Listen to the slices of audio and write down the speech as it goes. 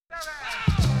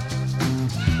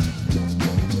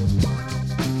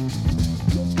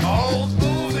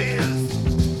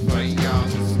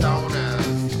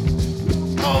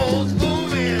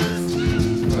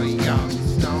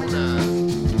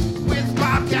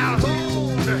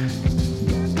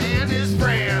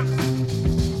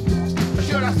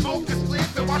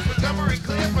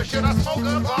smoke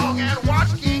a bong and watch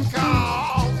King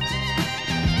Kong.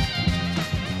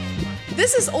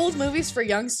 This is Old Movies for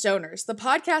Young Stoners, the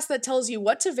podcast that tells you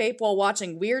what to vape while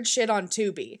watching weird shit on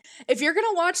Tubi. If you're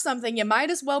gonna watch something, you might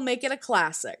as well make it a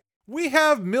classic. We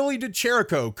have Millie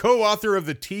Chirico, co-author of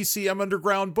the TCM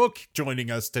Underground book,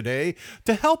 joining us today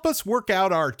to help us work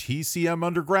out our TCM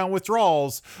Underground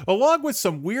withdrawals, along with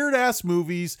some weird-ass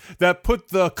movies that put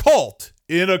the cult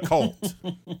in a cult.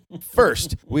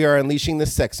 First, we are unleashing the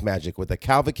sex magic with a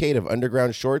cavalcade of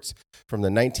underground shorts from the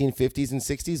 1950s and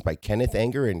 60s by Kenneth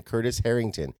Anger and Curtis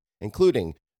Harrington,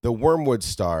 including The Wormwood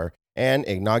Star and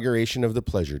Inauguration of the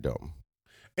Pleasure Dome.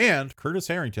 And Curtis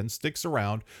Harrington sticks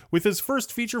around with his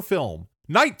first feature film,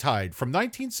 Night Tide from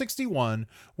 1961,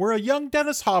 where a young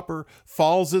Dennis Hopper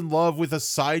falls in love with a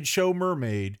sideshow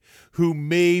mermaid who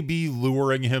may be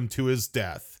luring him to his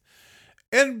death.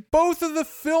 And both of the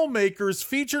filmmakers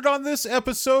featured on this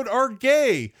episode are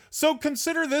gay, so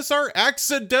consider this our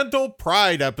accidental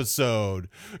pride episode.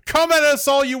 Come at us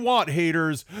all you want,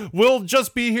 haters. We'll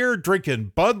just be here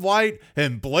drinking Bud Light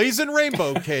and blazing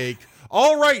rainbow cake.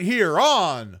 All right here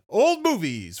on Old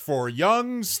Movies for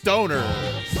Young Stoners.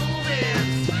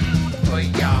 Movies for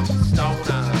young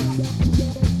stoners.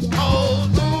 Old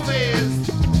movies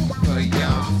for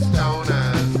young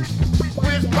stoners.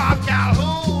 With Bob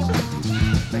Calhoun,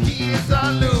 he is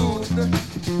a loon.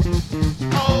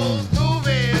 Old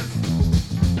movies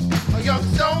for young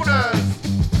stoners.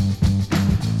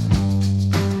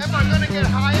 Am I gonna get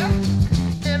higher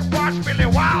and watch Billy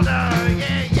Wilder?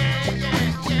 Yeah, yeah.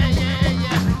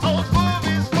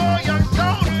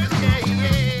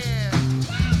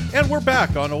 And we're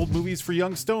back on Old Movies for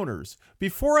Young Stoners.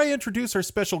 Before I introduce our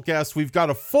special guest, we've got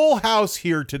a full house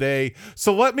here today,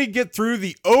 so let me get through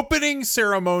the opening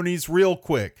ceremonies real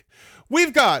quick.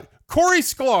 We've got Corey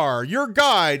Sklar, your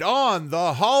guide on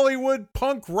the Hollywood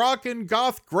punk rock and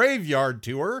goth graveyard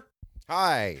tour.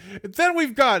 Hi. Then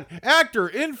we've got actor,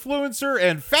 influencer,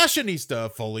 and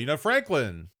fashionista Felina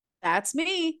Franklin. That's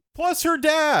me. Plus her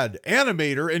dad,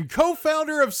 animator and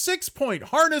co-founder of 6 Point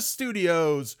Harness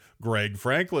Studios, Greg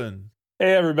Franklin.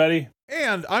 Hey, everybody.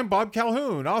 And I'm Bob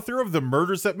Calhoun, author of The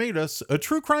Murders That Made Us, a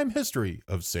true crime history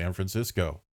of San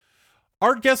Francisco.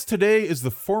 Our guest today is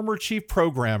the former chief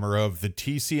programmer of the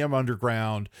TCM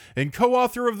Underground and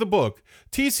co-author of the book,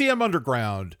 TCM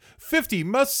Underground, 50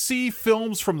 Must-See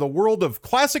Films from the World of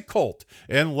Classic Cult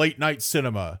and Late Night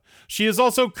Cinema. She is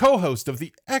also co-host of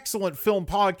the excellent film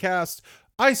podcast,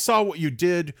 I Saw What You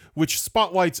Did, which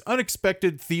spotlights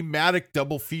unexpected thematic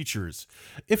double features.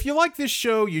 If you like this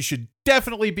show, you should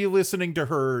definitely be listening to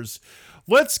hers.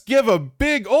 Let's give a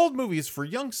big Old Movies for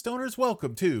Young Stoners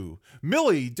welcome to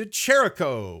Millie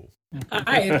Chirico.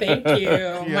 Hi, thank you.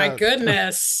 Yeah. My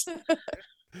goodness.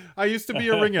 I used to be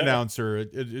a ring announcer.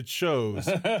 It shows.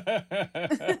 Love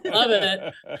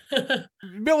it.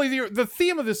 Millie, the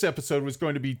theme of this episode was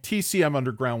going to be TCM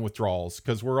Underground withdrawals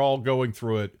because we're all going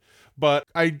through it. But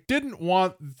I didn't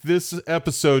want this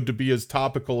episode to be as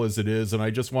topical as it is. And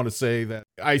I just want to say that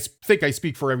I think I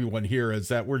speak for everyone here is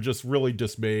that we're just really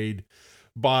dismayed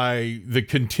by the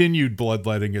continued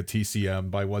bloodletting at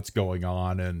TCM, by what's going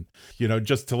on. And, you know,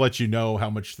 just to let you know how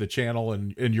much the channel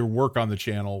and your work on the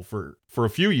channel for a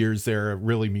few years there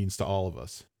really means to all of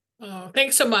us. Oh,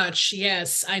 thanks so much.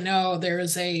 Yes, I know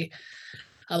there's a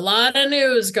lot of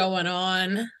news going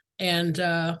on. And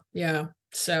yeah,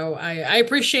 so I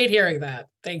appreciate hearing that.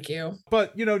 Thank you.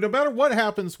 But, you know, no matter what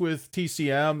happens with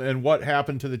TCM and what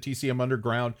happened to the TCM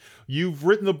Underground, you've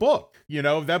written the book. You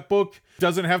know, that book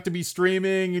doesn't have to be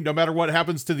streaming. No matter what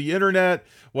happens to the internet,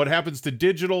 what happens to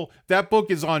digital, that book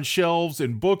is on shelves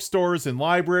in bookstores and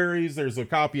libraries. There's a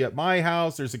copy at my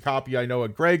house. There's a copy I know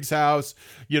at Greg's house.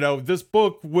 You know, this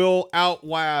book will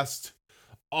outlast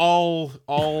all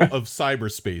of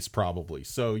cyberspace probably.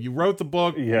 So you wrote the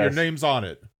book. Yes. Your name's on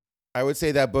it. I would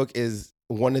say that book is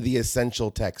one of the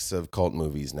essential texts of cult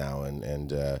movies now,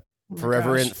 and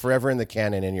forever in the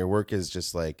canon. And your work is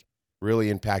just like really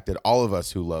impacted all of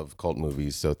us who love cult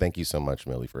movies. So thank you so much,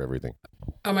 Millie, for everything.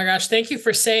 Oh my gosh, thank you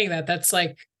for saying that. That's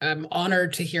like, I'm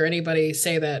honored to hear anybody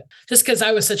say that, just because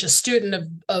I was such a student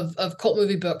of cult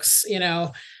movie books, you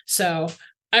know. So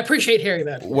I appreciate hearing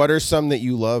that. What are some that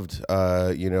you loved,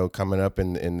 you know, coming up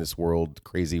in this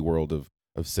crazy world of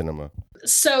cinema?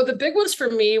 So the big ones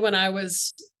for me when I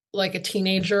was like a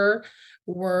teenager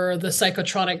were the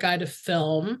Psychotronic Guide to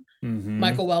Film,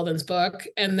 Michael Weldon's book.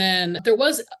 And then there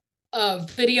was a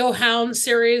Video Hound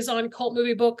series on cult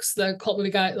movie books, the cult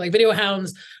movie guide, like Video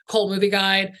Hound's cult movie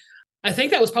guide. I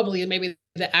think that was probably maybe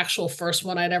the actual first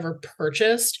one I'd ever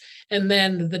purchased. And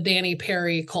then the Danny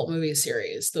Perry cult movie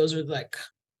series. Those are like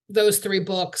those three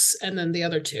books. And then the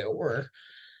other two were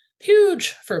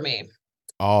huge for me.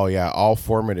 Oh yeah, all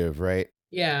formative, right?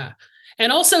 Yeah.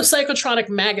 And also Psychotronic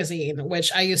magazine,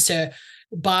 which I used to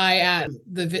buy at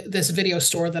this video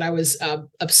store that I was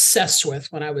obsessed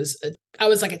with when I was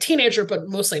like a teenager, but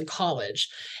mostly in college.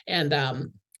 And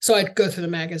so I'd go through the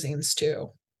magazines too.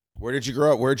 Where did you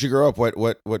grow up?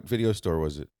 What video store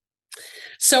was it?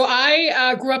 So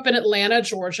I grew up in Atlanta,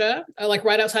 Georgia, like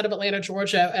right outside of Atlanta,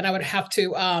 Georgia, and I would have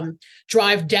to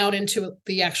drive down into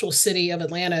the actual city of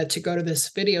Atlanta to go to this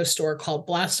video store called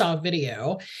Blast Off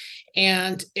Video.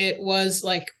 And it was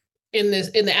like in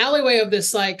the alleyway of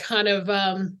this like kind of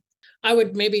I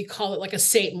would maybe call it like a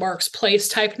St. Mark's Place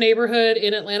type neighborhood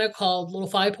in Atlanta called Little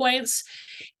Five Points.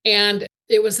 And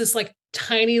it was this like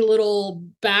tiny little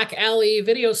back alley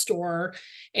video store,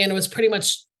 and it was pretty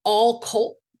much all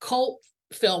cult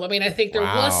film. I mean, I think there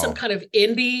was some kind of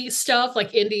indie stuff,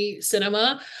 like indie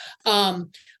cinema.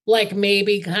 Like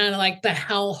maybe kind of like the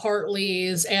Hal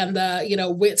Hartleys and the,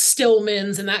 Whit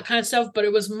Stillmans and that kind of stuff. But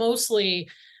it was mostly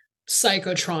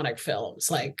psychotronic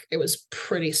films. Like it was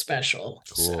pretty special.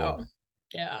 Cool. So,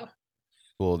 yeah.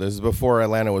 Cool. This is before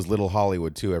Atlanta was Little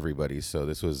Hollywood too, everybody. So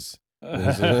this was.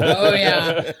 Oh,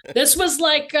 yeah. This was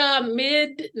like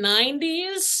mid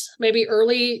 90s, maybe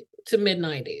early to mid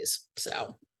 90s.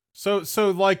 So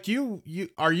like you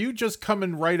are you just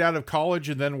coming right out of college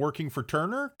and then working for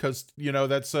Turner? Because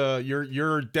that's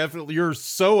you're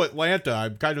so Atlanta.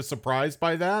 I'm kind of surprised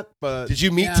by that. But did you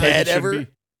meet Ted ever?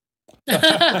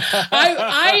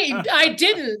 I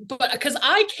didn't, but because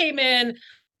I came in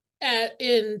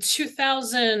in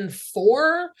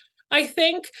 2004, I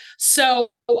think.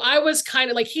 So I was kind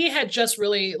of like, he had just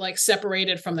really like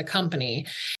separated from the company,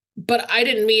 but I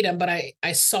didn't meet him, but I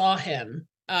saw him.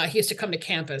 He used to come to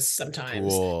campus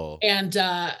sometimes. Cool. And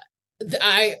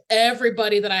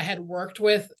everybody that I had worked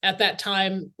with at that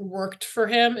time worked for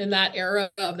him in that era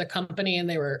of the company, and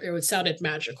it sounded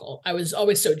magical. I was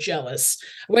always so jealous.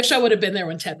 I wish I would have been there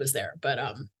when Ted was there, but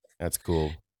that's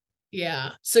cool.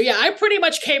 Yeah. So yeah, I pretty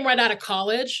much came right out of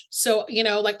college. So,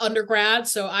 like undergrad.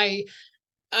 So I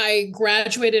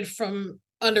graduated from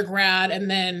undergrad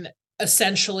and then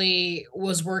essentially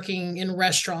was working in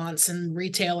restaurants and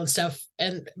retail and stuff.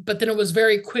 But then it was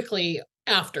very quickly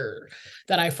after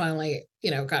that I finally,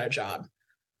 got a job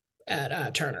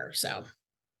at Turner. So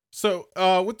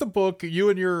with the book, you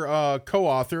and your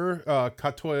co-author,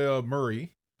 Katoya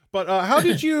Murray, but how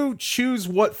did you choose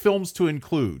what films to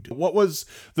include? What was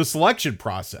the selection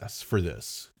process for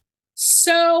this?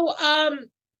 So, I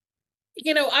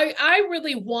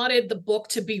really wanted the book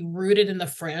to be rooted in the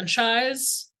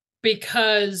franchise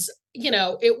because,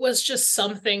 it was just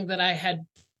something that I had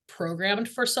programmed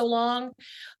for so long.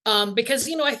 Because,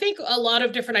 I think a lot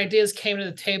of different ideas came to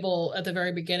the table at the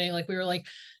very beginning. Like we were like,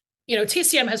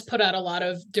 TCM has put out a lot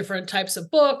of different types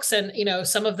of books, and,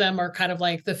 some of them are kind of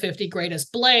like the 50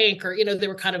 greatest blank, or, they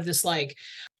were kind of this like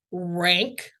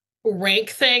rank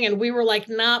thing. And we were like,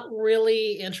 not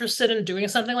really interested in doing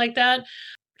something like that,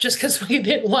 just because we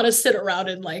didn't want to sit around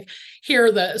and like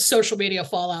hear the social media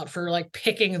fallout for like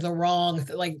picking the wrong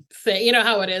like thing. You know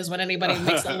how it is when anybody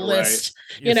makes a list,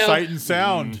 Sight and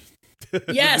sound.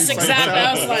 Yes, exactly.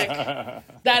 I was like,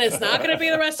 that is not going to be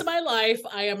the rest of my life.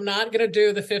 I am not going to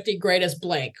do the 50 greatest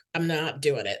blank. I'm not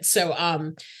doing it. So,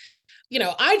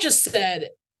 I just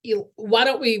said, why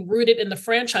don't we root it in the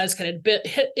franchise? Because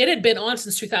it had been on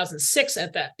since 2006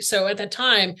 at that. So at that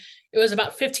time, it was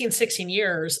about 15, 16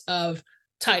 years of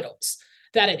titles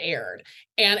that had aired.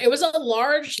 And it was a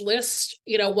large list.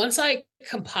 Once I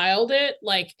compiled it,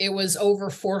 like it was over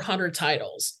 400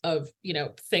 titles of,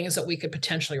 things that we could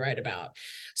potentially write about.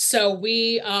 So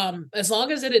we, as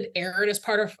long as it had aired as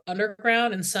part of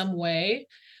Underground in some way,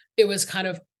 it was kind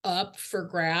of up for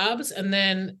grabs. And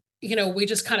then, we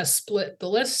just kind of split the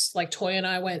list. Like Toya and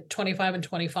I went 25 and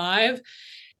 25.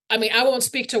 I mean, I won't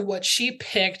speak to what she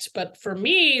picked, but for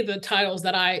me, the titles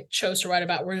that I chose to write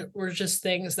about were just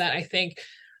things that I think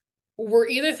were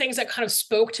either things that kind of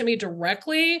spoke to me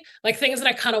directly, like things that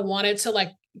I kind of wanted to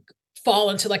like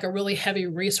fall into like a really heavy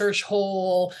research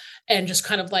hole and just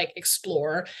kind of like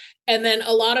explore. And then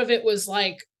a lot of it was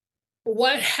like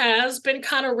what has been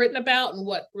kind of written about and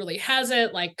what really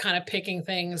hasn't, like kind of picking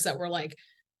things that were like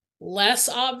less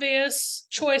obvious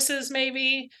choices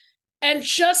maybe. And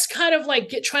just kind of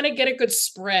like trying to get a good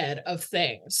spread of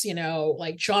things,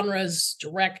 like genres,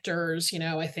 directors,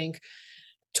 I think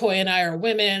Toya and I are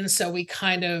women. So we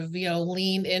kind of,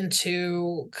 lean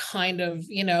into kind of,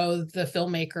 the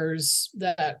filmmakers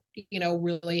that,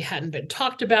 really hadn't been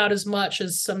talked about as much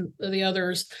as some of the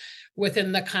others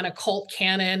within the kind of cult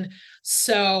canon.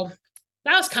 So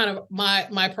that was kind of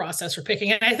my process for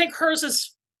picking. And I think hers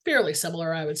is fairly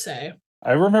similar, I would say.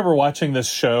 I remember watching this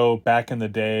show back in the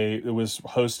day. It was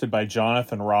hosted by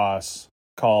Jonathan Ross,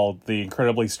 called the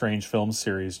Incredibly Strange Film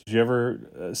Series. Did you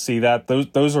ever see that?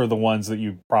 Those are the ones that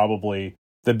you probably,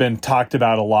 they've been talked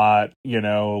about a lot,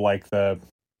 like the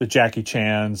Jackie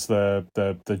Chans, the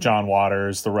John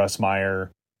Waters, the Russ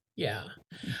Meyer, Yeah.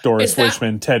 Doris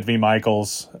Wishman, Ted V.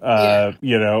 Michaels, type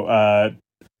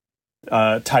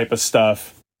of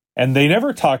stuff. And they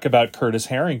never talk about Curtis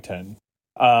Harrington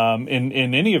in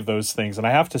any of those things. And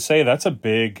I have to say, that's a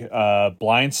big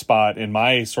blind spot in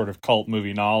my sort of cult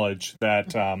movie knowledge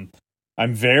that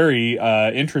I'm very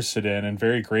interested in, and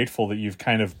very grateful that you've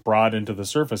kind of brought into the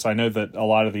surface. I know that a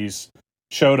lot of these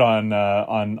showed on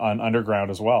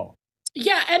Underground as well.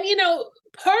 Yeah. And,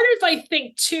 part of, I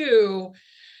think, too,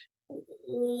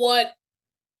 what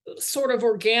sort of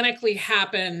organically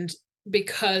happened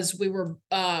because we were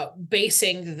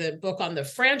basing the book on the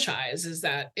franchise is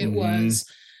that it was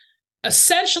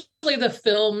essentially the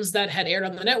films that had aired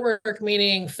on the network,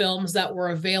 meaning films that were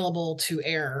available to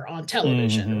air on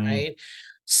television, right?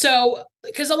 So,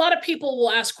 because a lot of people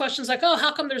will ask questions like, oh,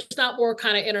 how come there's not more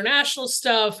kind of international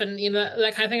stuff and,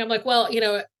 that kind of thing. I'm like, well,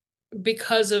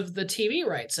 because of the TV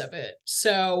rights of it.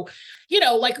 So,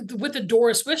 like with the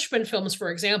Doris Wishman films,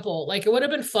 for example, like it would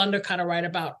have been fun to kind of write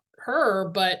about her,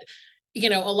 but,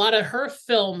 a lot of her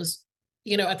films,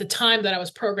 at the time that I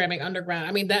was programming Underground,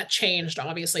 I mean, that changed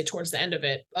obviously towards the end of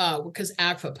it because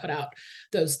AGFA put out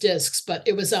those discs, but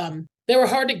it was, they were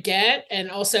hard to get.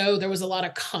 And also there was a lot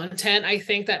of content, I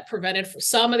think, that prevented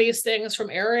some of these things from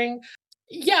airing.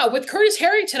 Yeah. With Curtis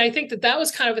Harrington, I think that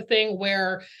was kind of a thing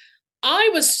where I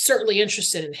was certainly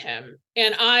interested in him,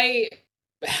 and I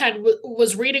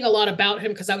was reading a lot about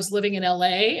him because I was living in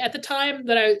LA at the time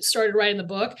that I started writing the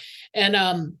book. And,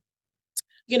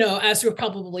 as we'll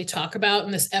probably talk about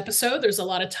in this episode, there's a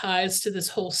lot of ties to this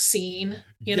whole scene,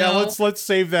 let's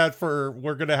save that for,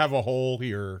 we're going to have a hole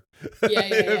here.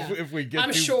 Yeah. if we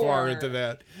get too far into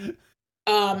that.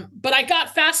 But I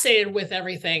got fascinated with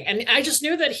everything, and I just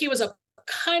knew that he was a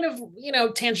kind of,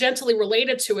 tangentially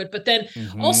related to it. But then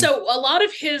also a lot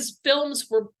of his films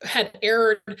had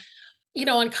aired,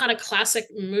 on kind of classic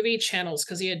movie channels,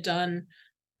 because he had done,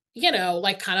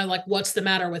 like kind of like What's the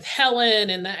Matter with Helen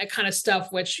and that kind of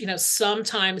stuff, which,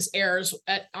 sometimes airs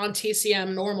on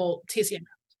TCM, normal TCM.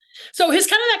 So his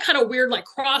kind of that kind of weird like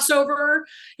crossover,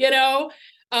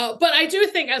 but I do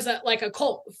think as a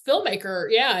cult filmmaker,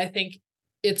 I think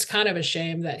it's kind of a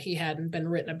shame that he hadn't been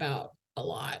written about a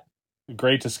lot.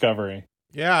 Great discovery.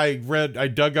 Yeah, I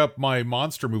dug up my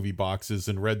monster movie boxes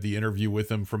and read the interview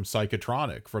with him from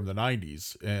Psychotronic from the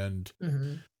 90s. And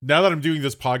now that I'm doing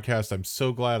this podcast, I'm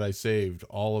so glad I saved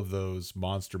all of those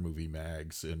monster movie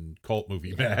mags and cult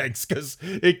movie mags, because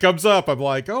it comes up. I'm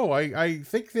like, oh, I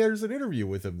think there's an interview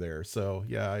with him there. So,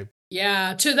 yeah.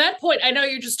 Yeah, to that point, I know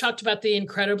you just talked about the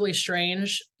Incredibly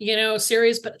Strange,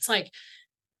 series, but it's like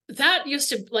that used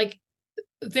to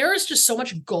there is just so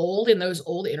much gold in those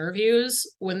old interviews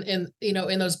in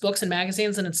those books and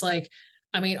magazines. And it's like,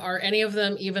 I mean, are any of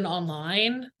them even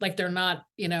online? Like they're not,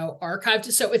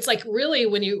 archived. So it's like really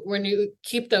when you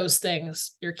keep those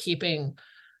things, you're keeping,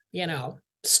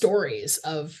 stories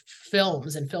of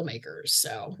films and filmmakers.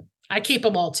 So I keep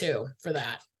them all too for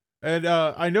that. And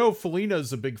I know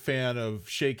Felina's a big fan of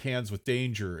Shake Hands with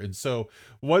Danger. And so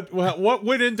what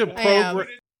went into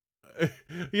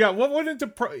what went into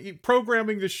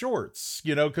programming the shorts,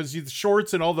 because the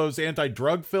shorts and all those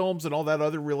anti-drug films and all that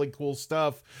other really cool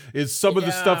stuff is some of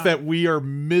the stuff that we are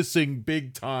missing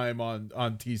big time on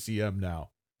TCM now.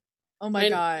 Oh my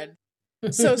God.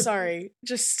 So sorry.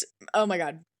 Just, oh my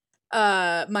God.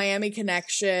 Miami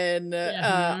Connection,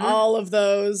 all of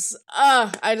those.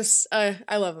 I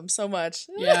love them so much.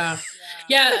 Yeah.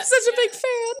 I'm such a big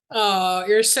fan. Oh,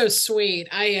 you're so sweet.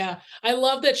 I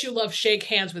love that you love Shake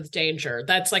Hands with Danger.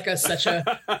 That's like such a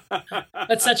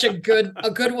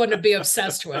good one to be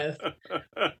obsessed with.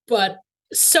 But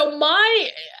so my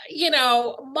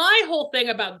whole thing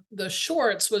about the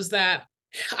shorts was that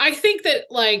I think that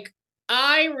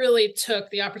I really took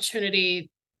the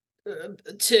opportunity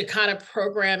to kind of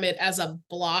program it as a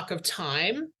block of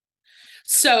time.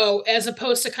 So as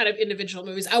opposed to kind of individual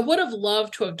movies, I would have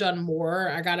loved to have done more.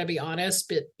 I got to be honest,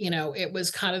 but it was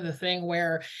kind of the thing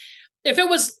where if it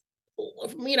was,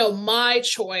 my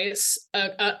choice,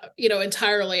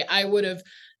 entirely, it would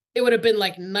have been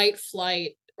like Night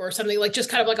Flight or something, like just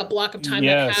kind of like a block of time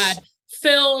that had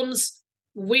films,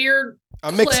 weird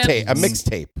a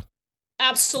mixtape.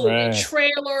 Absolutely. Right.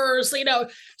 Trailers,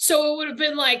 so it would have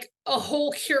been like a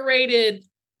whole curated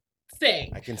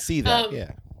thing. I can see that.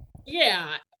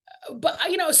 Yeah. But,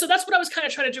 so that's what I was kind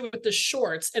of trying to do with the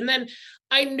shorts. And then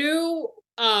I knew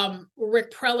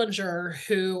Rick Prelinger,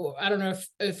 who I don't know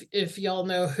if y'all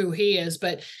know who he is,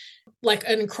 but like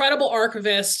an incredible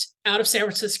archivist out of San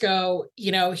Francisco.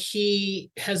 You know,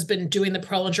 he has been doing the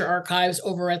Prelinger archives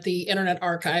over at the Internet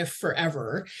Archive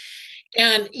forever.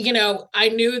 And, you know, I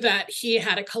knew that he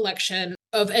had a collection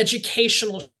of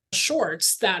educational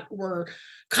shorts that were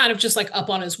kind of just like up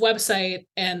on his website.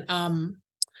 And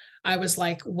I was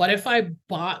like, what if I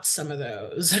bought some of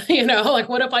those? You know, like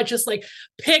what if I just like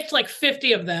picked like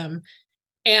 50 of them,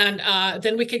 and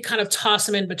then we could kind of toss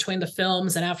them in between the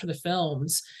films and after the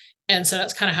films. And so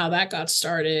that's kind of how that got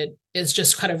started, is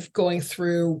just kind of going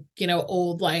through, you know,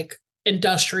 old like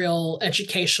industrial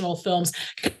educational films.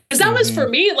 Because that was for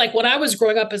me, like when I was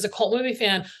growing up as a cult movie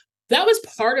fan, that was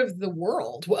part of the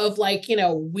world of like, you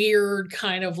know, weird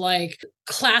kind of like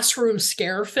classroom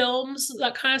scare films,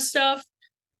 that kind of stuff.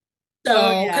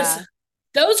 So, because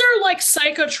those are like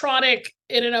psychotronic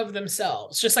in and of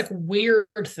themselves, just like weird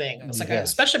things, like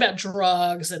especially about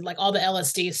drugs and like all the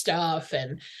LSD stuff.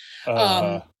 And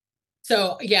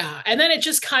so, yeah. And then it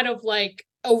just kind of like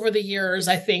over the years,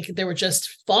 I think they were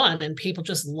just fun and people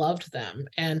just loved them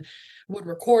and would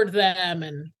record them.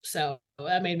 And so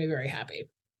that made me very happy.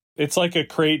 It's like a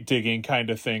crate digging kind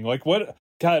of thing. Like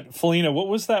Felina, what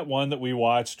was that one that we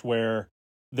watched where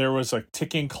there was a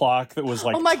ticking clock that was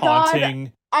like taunting?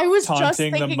 God. I was just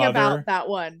thinking about that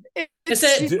one. Is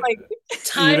it like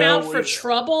Time Out for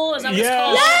Trouble? Is that what it's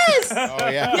called? Yes! Oh,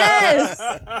 yeah. Yes!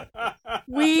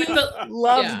 We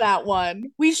loved that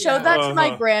one. We showed that to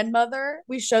my grandmother.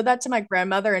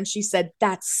 And she said,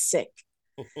 "That's sick."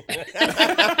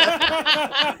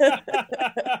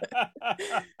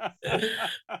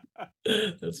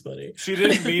 That's funny. She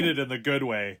didn't mean it in the good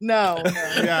way. No.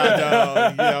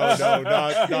 Yeah, no,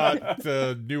 not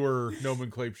the newer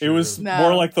nomenclature. It was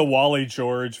more like the Wally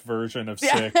George version of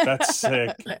sick. That's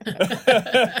sick.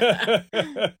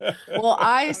 Well,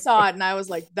 I saw it and I was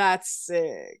like, "That's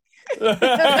sick."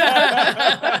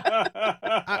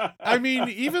 I mean,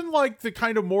 even like the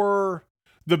kind of more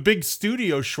the big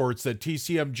studio shorts that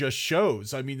TCM just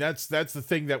shows. I mean, that's the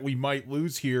thing that we might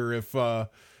lose here if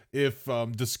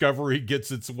Discovery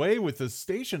gets its way with this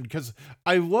station, because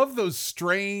I love those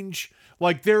strange,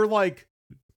 like they're like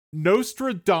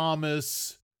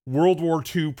Nostradamus World War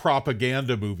II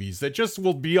propaganda movies that just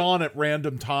will be on at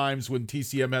random times when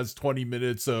TCM has 20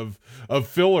 minutes of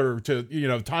filler to, you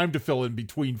know, time to fill in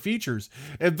between features.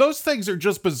 And those things are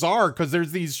just bizarre because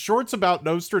there's these shorts about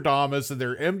Nostradamus and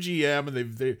they're MGM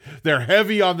and they're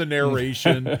heavy on the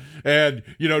narration and,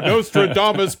 you know,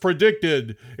 Nostradamus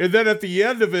predicted. And then at the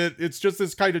end of it, it's just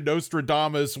this kind of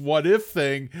Nostradamus what if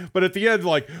thing. But at the end,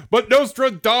 like, but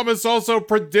Nostradamus also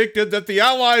predicted that the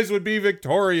Allies would be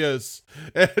victorious.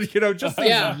 And, you know, just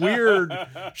these weird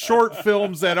short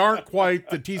films that aren't quite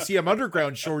the TCM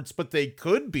Underground shorts, but they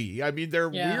could be. I mean, they're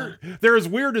weird. They're as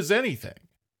weird as anything.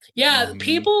 Yeah,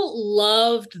 people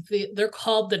loved they're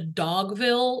called the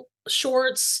Dogville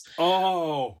shorts.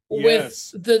 Oh,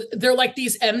 yes. They're like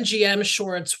these MGM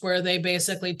shorts where they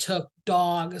basically took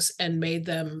dogs and made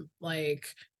them like,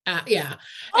 And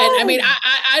I mean,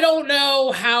 I don't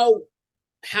know how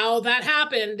that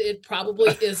happened. It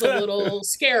probably is a little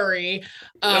scary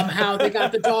how they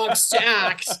got the dogs to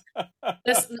act.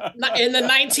 In the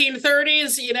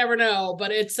 1930s, you never know,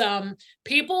 but it's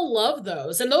people love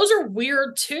those, and those are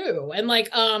weird too. And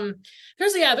like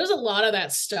there's a lot of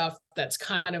that stuff that's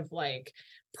kind of like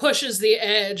pushes the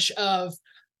edge of,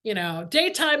 you know,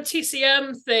 daytime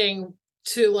TCM thing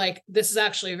to like, this is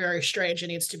actually very strange. It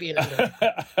needs to be in a movie.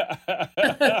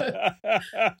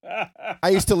 I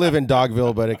used to live in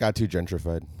Dogville, but it got too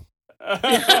gentrified.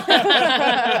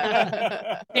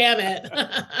 Damn it.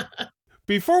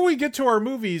 Before we get to our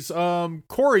movies,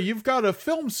 Corey, you've got a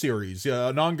film series,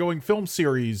 an ongoing film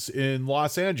series in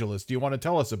Los Angeles. Do you want to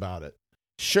tell us about it?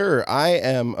 Sure. I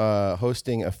am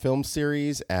hosting a film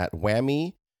series at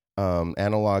Whammy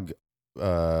Analog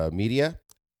Media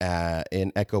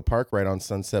in Echo Park, right on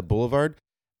Sunset Boulevard.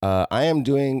 I am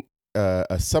doing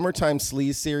a summertime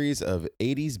sleaze series of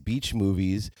 80s beach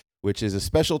movies, which is a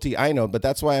specialty I know, but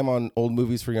that's why I'm on Old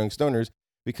Movies for Young Stoners,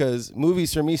 because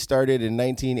movies for me started in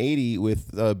 1980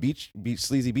 with beach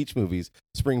sleazy beach movies,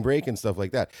 Spring Break and stuff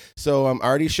like that. So I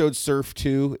already showed Surf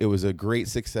 2. It was a great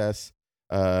success.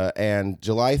 And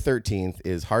July 13th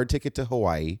is Hard Ticket to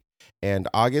Hawaii. And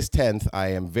August 10th, I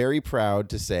am very proud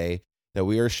to say that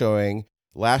we are showing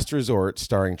Last Resort,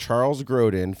 starring Charles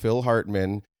Grodin, Phil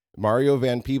Hartman, Mario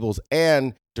Van Peebles,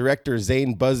 and director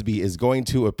Zane Busby is going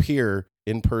to appear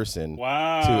in person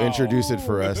to introduce it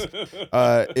for us.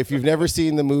 If you've never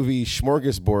seen the movie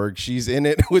Smorgasbord, she's in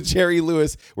it with Jerry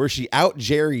Lewis, where she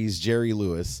out-Jerry's Jerry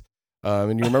Lewis.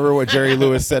 And you remember what Jerry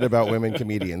Lewis said about women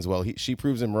comedians? Well, she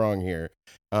proves him wrong here.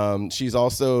 She's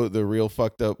also the real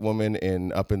fucked up woman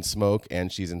in Up in Smoke,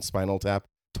 and she's in Spinal Tap.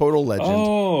 Total legend.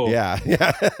 Oh, yeah,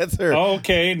 that's her.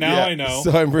 Okay, now I know.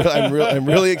 So I'm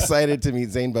really excited to meet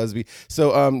Zane Busby.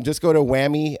 So just go to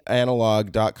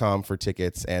whammyanalog.com for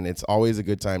tickets, and it's always a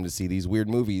good time to see these weird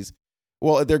movies.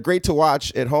 Well, they're great to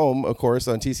watch at home, of course,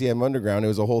 on TCM Underground. It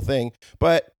was a whole thing.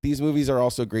 But these movies are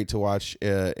also great to watch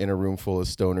in a room full of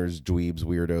stoners, dweebs,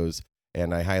 weirdos,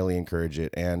 and I highly encourage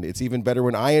it. And it's even better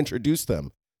when I introduce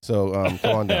them. So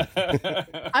come on down.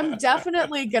 I'm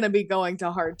definitely going to be going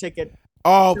to Hard Ticket.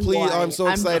 Oh, please. Oh, I'm so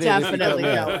excited. I'm definitely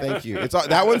going. Thank you.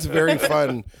 That one's very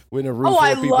fun when a room full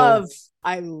of people.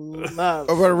 I love.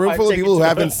 But a room full of people who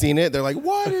haven't seen it, they're like,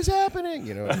 "What is happening?"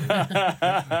 You know.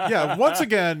 Yeah. Once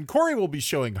again, Corey will be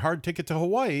showing Hard Ticket to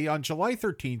Hawaii on July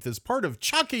 13th as part of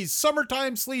Chucky's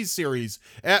Summertime Sleaze series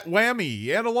at Whammy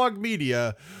Analog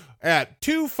Media at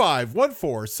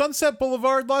 2514 Sunset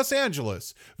Boulevard, Los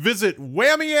Angeles. Visit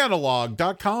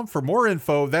whammyanalog.com for more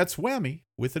info. That's Whammy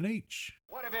with an H.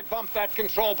 What if it bumped that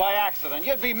control by accident?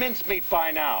 You'd be mincemeat by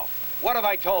now. What have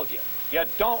I told you? You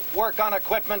don't work on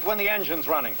equipment when the engine's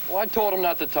running. Well, I told him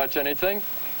not to touch anything.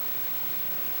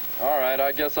 All right,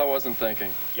 I guess I wasn't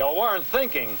thinking. You weren't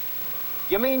thinking?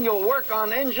 You mean you'll work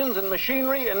on engines and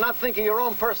machinery and not think of your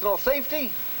own personal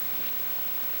safety?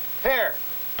 Here.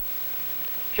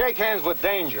 Shake hands with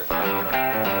danger. Shake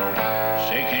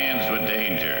hands with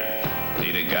danger.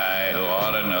 Need a guy who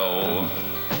ought to know.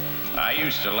 I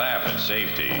used to laugh at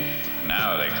safety.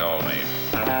 Now they call me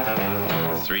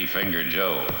Three-Finger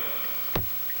Joe.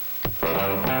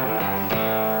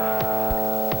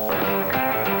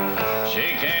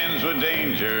 Shake hands with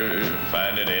danger.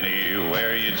 Find it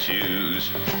anywhere you choose.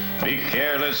 Be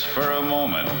careless for a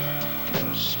moment.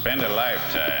 Spend a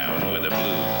lifetime with the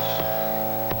blues.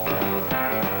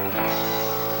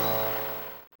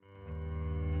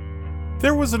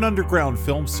 There was an underground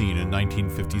film scene in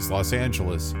 1950s Los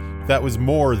Angeles that was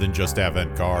more than just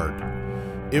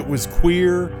avant-garde. It was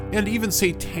queer and even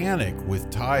satanic,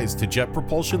 with ties to Jet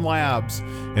Propulsion Labs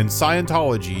and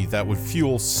Scientology that would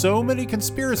fuel so many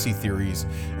conspiracy theories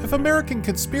if American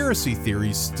conspiracy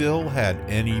theories still had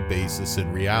any basis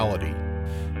in reality.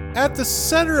 At the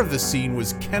center of the scene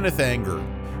was Kenneth Anger,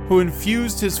 who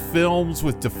infused his films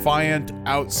with defiant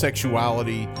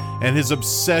out-sexuality and his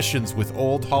obsessions with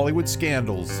old Hollywood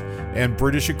scandals and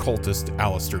British occultist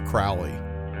Aleister Crowley.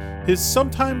 His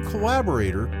sometime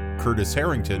collaborator, Curtis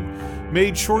Harrington,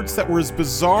 made shorts that were as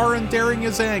bizarre and daring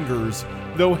as Anger's,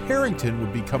 though Harrington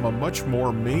would become a much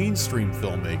more mainstream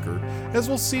filmmaker, as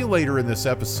we'll see later in this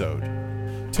episode.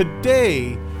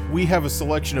 Today, we have a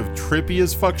selection of trippy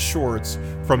as fuck shorts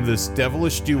from this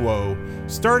devilish duo,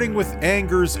 starting with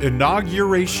Anger's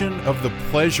Inauguration of the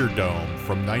Pleasure Dome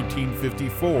from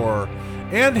 1954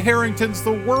 and Harrington's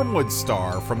The Wormwood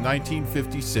Star from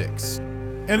 1956.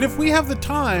 And if we have the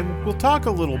time, we'll talk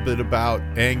a little bit about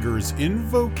Anger's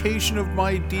Invocation of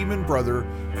My Demon Brother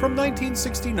from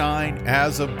 1969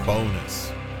 as a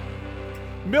bonus.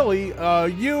 Millie,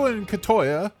 you and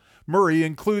Katoya Murray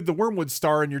include The Wormwood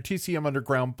Star in your TCM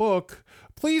Underground book.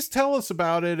 Please tell us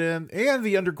about it and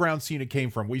the underground scene it came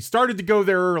from. We started to go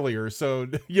there earlier, so,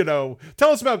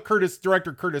 tell us about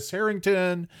director Curtis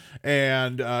Harrington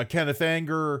and Kenneth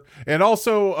Anger, and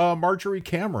also Marjorie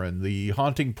Cameron, the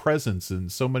haunting presence in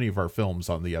so many of our films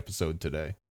on the episode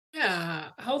today. Yeah,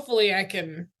 hopefully I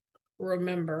can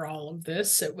remember all of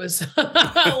this. It was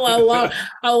a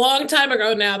long time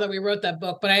ago now that we wrote that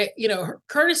book, but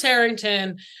Curtis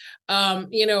Harrington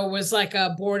was like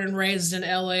a born and raised in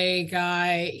LA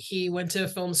guy. He went to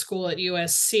film school at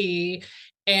USC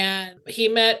and he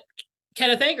met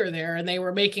Kenneth Anger there, and they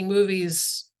were making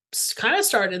movies kind of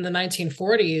started in the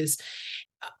 1940s.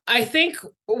 I think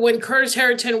when Curtis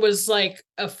Harrington was like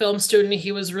a film student,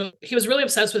 he was really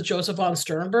obsessed with Joseph von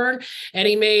Sternberg, and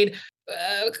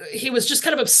he was just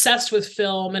kind of obsessed with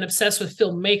film and obsessed with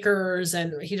filmmakers,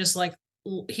 and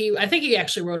I think he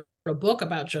actually wrote a book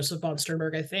about Joseph von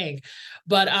Sternberg, I think,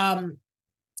 but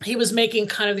he was making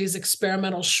kind of these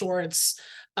experimental shorts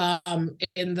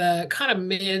in the kind of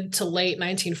mid to late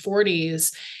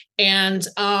 1940s, and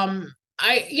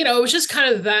it was just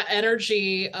kind of that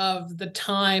energy of the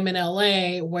time in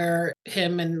LA where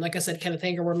him and, like I said, Kenneth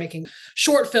Anger were making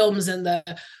short films in the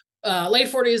late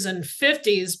 40s and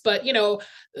 50s. But,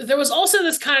 there was also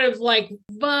this kind of like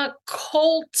the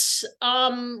cult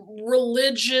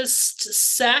religious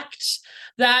sect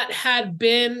that had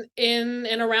been in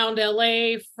and around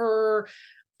LA for,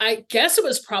 I guess it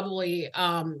was probably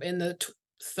in the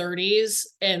 30s.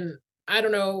 And I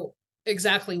don't know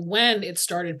exactly when it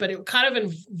started, but it kind of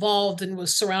involved and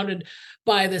was surrounded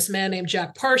by this man named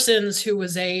Jack Parsons, who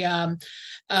was an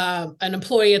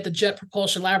employee at the Jet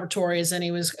Propulsion Laboratories, and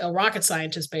he was a rocket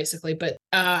scientist basically. But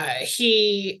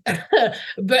he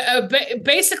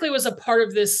basically was a part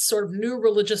of this sort of new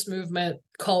religious movement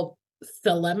called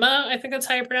Thelema, I think that's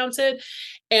how you pronounce it.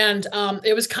 And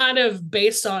it was kind of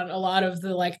based on a lot of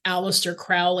the like Aleister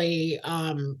Crowley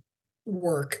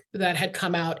work that had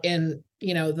come out in,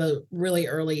 the really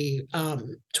early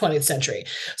 20th century.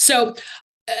 So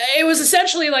it was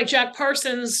essentially like Jack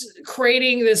Parsons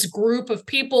creating this group of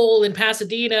people in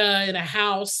Pasadena in a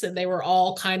house, and they were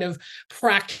all kind of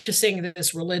practicing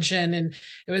this religion, and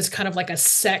it was kind of like a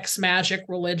sex magic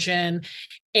religion.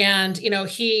 And,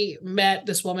 he met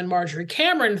this woman, Marjorie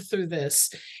Cameron, through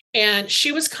this, and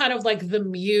she was kind of like the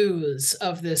muse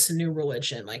of this new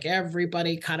religion. Like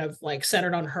everybody kind of like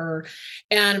centered on her.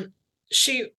 And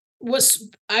she was,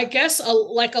 I guess, a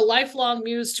lifelong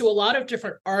muse to a lot of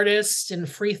different artists and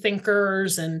free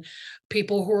thinkers and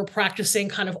people who were practicing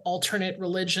kind of alternate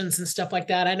religions and stuff like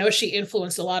that. I know she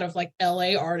influenced a lot of like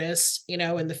LA artists, in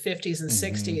the 50s and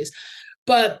 60s,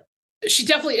 but she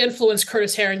definitely influenced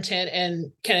Curtis Harrington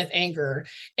and Kenneth Anger,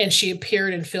 and she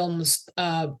appeared in films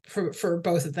for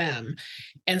both of them.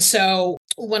 And so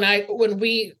when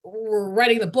we were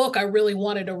writing the book, I really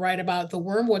wanted to write about The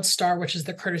Wormwood Star, which is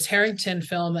the Curtis Harrington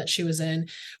film that she was in,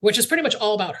 which is pretty much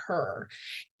all about her.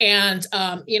 And,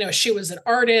 she was an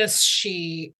artist.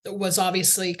 She was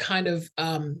obviously kind of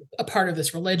a part of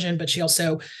this religion, but she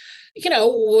also,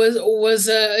 was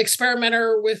an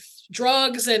experimenter with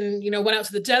drugs and, went out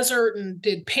to the desert and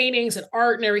did paintings and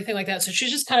art and everything like that. So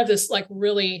she's just kind of this like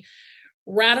really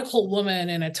radical woman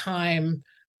in a time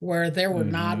where there were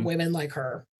not women like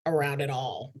her around at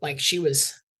all. Like she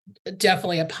was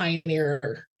definitely a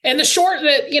pioneer. And the short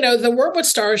that, The Wormwood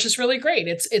Star is just really great.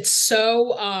 It's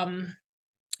so,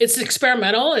 it's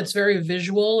experimental. It's very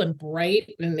visual and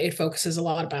bright, and it focuses a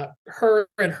lot about her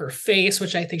and her face,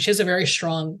 which I think she has a very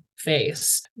strong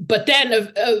face. But then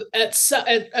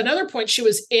at another point, she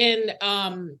was in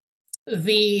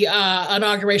the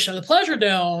inauguration of the Pleasure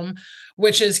Dome,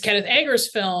 which is Kenneth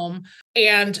Anger's film.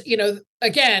 And,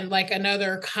 again, like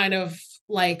another kind of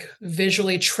like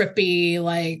visually trippy,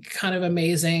 like kind of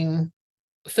amazing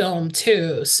film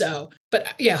too. So,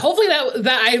 but yeah, hopefully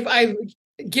that I've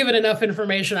given enough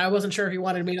information. I wasn't sure if you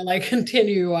wanted me to like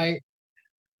continue.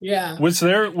 Yeah. Was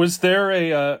there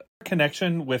a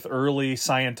connection with early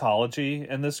Scientology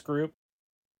in this group?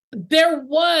 There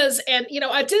was, and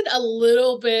I did a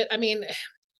little bit. I mean,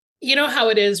 how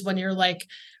it is when you're like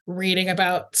reading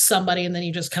about somebody and then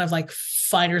you just kind of like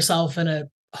find yourself in a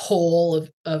hole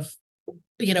of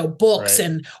books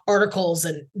and articles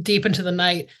and deep into the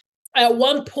night. At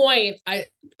one point,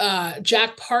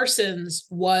 Jack Parsons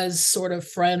was sort of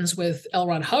friends with L.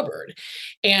 Ron Hubbard.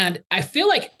 And I feel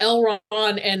like L.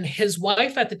 Ron and his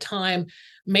wife at the time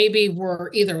maybe were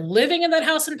either living in that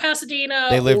house in Pasadena.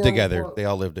 They lived together. They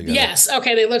all lived together. Yes.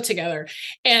 Okay. They lived together.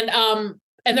 And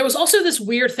there was also this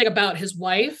weird thing about his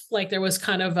wife. Like there was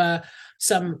kind of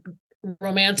some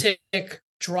romantic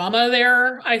drama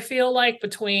there, I feel like,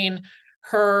 between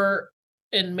her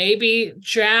and maybe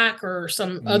Jack or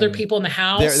some other people in the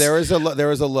house. There was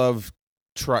a love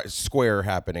square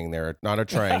happening there, not a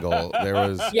triangle. There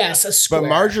was a square.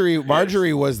 But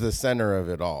Marjorie was the center of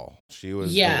it all. She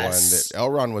was the one that L.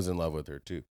 Ron was in love with her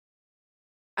too.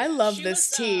 I love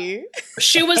this tea.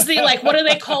 She was the like, what do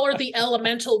they call her? The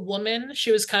elemental woman.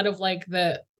 She was kind of like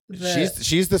the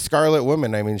she's the Scarlet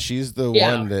Woman. I mean, she's the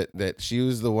one that she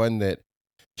was the one that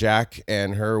Jack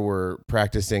and her were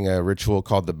practicing a ritual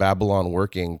called the Babylon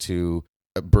Working to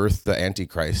birth the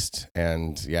Antichrist.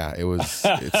 And yeah, it's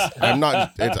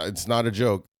not a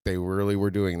joke. They really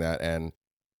were doing that. And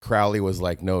Crowley was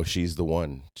like, no, she's the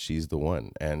one. She's the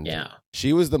one. And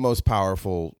she was the most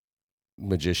powerful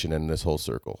magician in this whole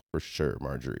circle for sure.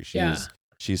 Marjorie.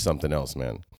 She's something else,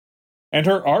 man. And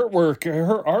her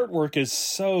artwork is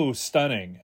so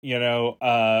stunning.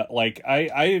 Like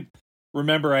I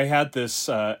remember I had this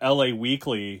LA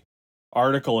Weekly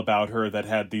article about her that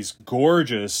had these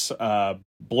gorgeous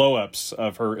blow-ups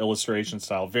of her illustration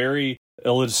style. Very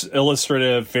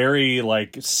illustrative, very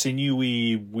like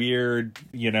sinewy, weird,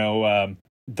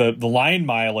 the line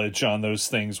mileage on those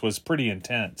things was pretty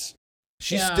intense.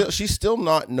 She's still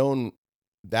not known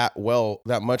that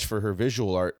much for her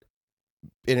visual art.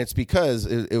 And it's because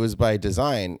it was by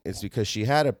design. It's because she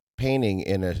had a painting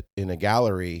in a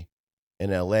gallery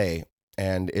in LA,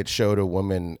 and it showed a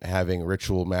woman having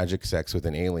ritual magic sex with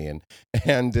an alien,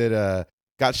 and it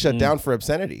got shut down for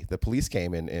obscenity. The police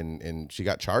came in and she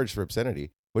got charged for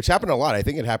obscenity. which happened a lot. I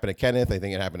think it happened to Kenneth. I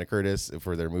think it happened to Curtis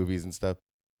for their movies and stuff.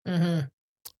 Mm-hmm.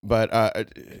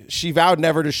 But she vowed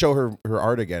never to show her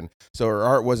art again. So her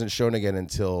art wasn't shown again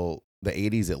until the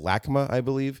 80s at LACMA, I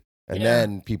believe. And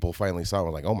then people finally saw it and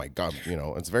were like, oh my God,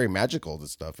 it's very magical,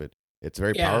 this stuff. It's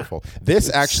very powerful.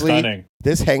 This actually,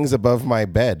 this hangs above my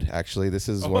bed. Actually, this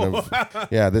is one of,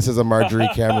 this is a Marjorie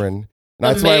Cameron.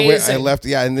 That's why I left.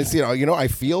 Yeah. And this, I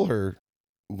feel her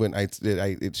when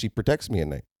she protects me at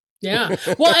night. Yeah.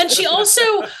 Well, and she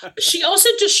also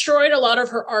destroyed a lot of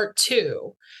her art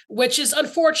too, which is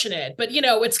unfortunate, but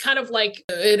it's kind of like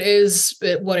it is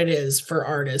what it is for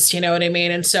artists, you know what I mean?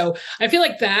 And so I feel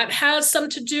like that has some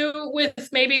to do with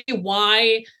maybe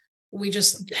why we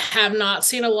just have not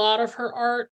seen a lot of her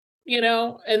art,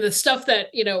 and the stuff that,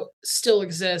 still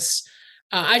exists.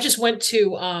 I just went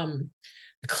to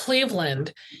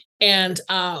Cleveland and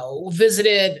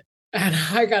visited, and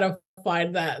I gotta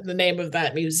find the name of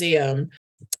that museum.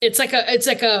 It's like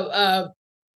a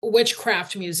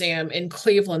witchcraft museum in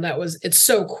Cleveland. It's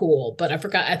so cool, but I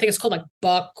forgot. I think it's called like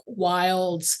Buck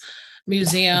Wild's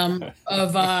Museum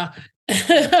of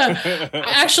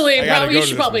actually you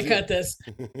should probably cut this.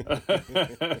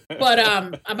 But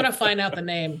I'm gonna find out the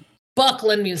name.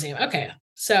 Buckland Museum. Okay.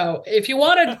 So if you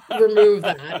want to remove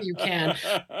that, you can.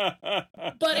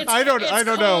 But I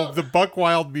don't know the Buck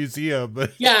Wild Museum.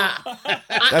 Yeah,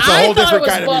 that's a whole different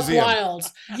kind of Buck museum. Wild.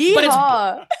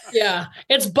 Yeehaw. But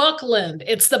it's Buckland.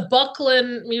 It's the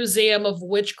Buckland Museum of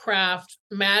Witchcraft,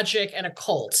 Magic, and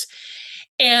Occult.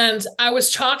 And I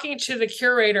was talking to the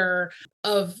curator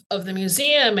of the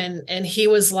museum, and he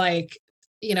was like,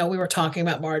 we were talking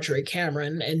about Marjorie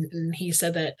Cameron, and he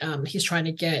said that he's trying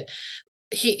to get.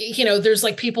 There's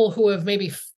like people who have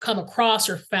maybe come across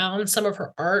or found some of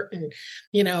her art, and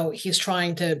he's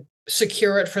trying to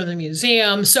secure it for the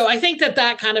museum. So I think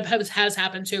that kind of has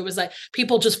happened too. It was like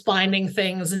people just finding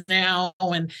things now,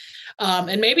 and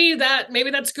maybe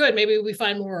that's good. Maybe we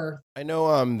find more. I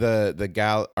know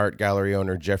the art gallery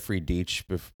owner Jeffrey Deitch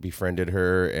befriended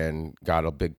her and got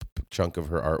a big chunk of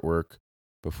her artwork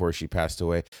before she passed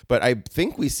away. But I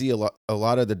think we see a lot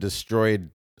of the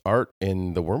destroyed art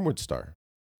in the Wormwood Star.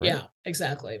 Right? Yeah,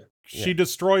 exactly. She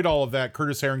destroyed all of that.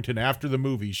 Curtis Harrington, after the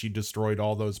movie, she destroyed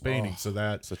all those paintings. So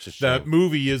that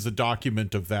movie is a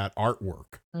document of that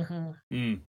artwork.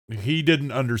 Mm-hmm. He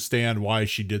didn't understand why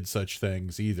she did such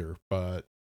things either. But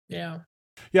yeah,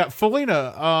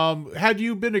 Felina, had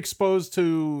you been exposed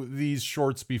to these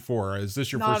shorts before? Is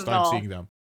this your first time seeing them?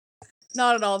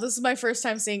 Not at all. This is my first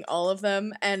time seeing all of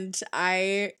them, and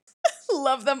I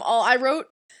love them all. I wrote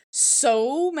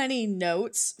so many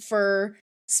notes for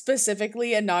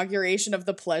specifically inauguration of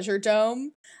the Pleasure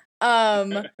Dome.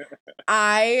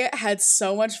 I had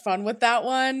so much fun with that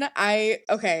one. I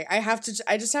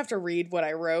just have to read what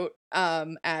I wrote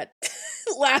at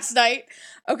last night.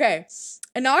 Okay.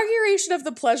 Inauguration of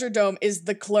the Pleasure Dome is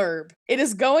the clurb. It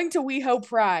is going to WeHo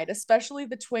Pride, especially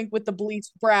the twink with the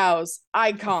bleached brows.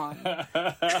 Icon.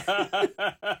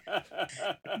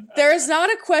 There is not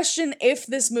a question if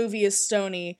this movie is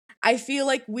stony. I feel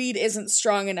like weed isn't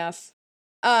strong enough.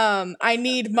 I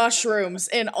need mushrooms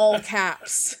in all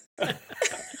caps.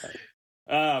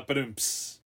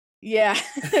 Ba-doomps. Yeah.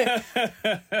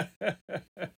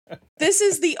 This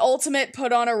is the ultimate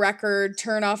put on a record,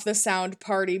 turn off the sound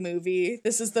party movie.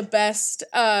 This is the best.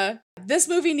 This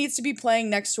movie needs to be playing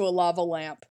next to a lava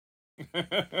lamp.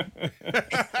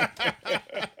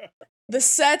 The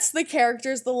sets, the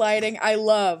characters, the lighting, I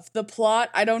love. The plot,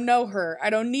 I don't know her. I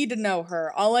don't need to know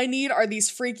her. All I need are these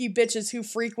freaky bitches who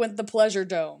frequent the Pleasure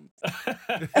Dome.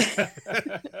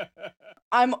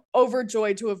 I'm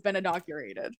overjoyed to have been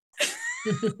inaugurated.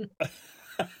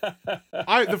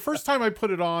 The first time I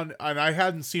put it on, and I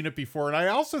hadn't seen it before, and I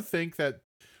also think that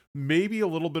maybe a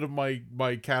little bit of my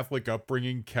Catholic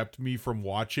upbringing kept me from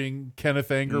watching Kenneth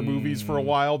Anger movies for a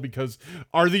while, because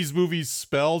are these movies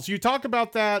spells? You talk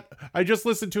about that. I just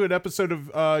listened to an episode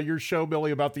of your show,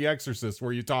 Millie, about The Exorcist,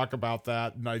 where you talk about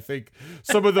that, and I think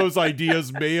some of those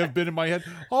ideas may have been in my head.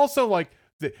 Also, like,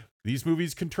 these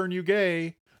movies can turn you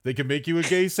gay. They can make you a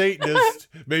gay Satanist.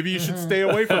 Maybe you should stay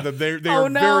away from them. They are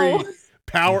very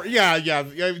power. Yeah.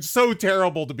 It's so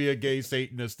terrible to be a gay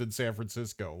Satanist in San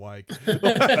Francisco. Like,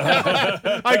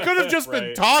 I could have just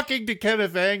been talking to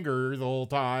Kenneth Anger the whole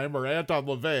time, or Anton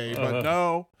LaVey, but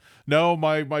no,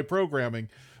 my programming.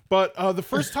 But the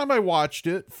first time I watched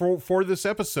it for this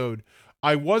episode,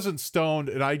 I wasn't stoned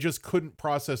and I just couldn't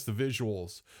process the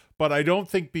visuals. but I don't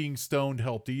think being stoned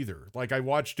helped either. Like I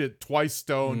watched it twice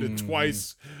stoned and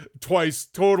twice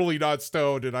totally not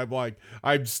stoned. And I'm like,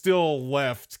 I'm still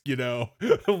left,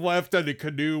 left in a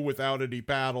canoe without any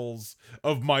paddles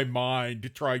of my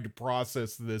mind trying to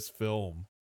process this film.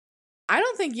 I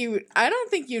don't think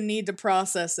you need to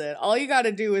process it. All you got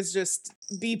to do is just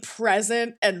be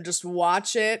present and just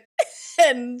watch it.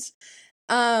 and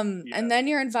then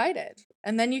you're invited.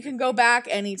 And then you can go back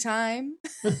anytime.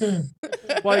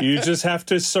 Like you just have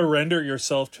to surrender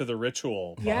yourself to the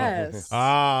ritual. Yes.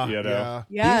 Yeah.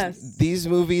 Yes. These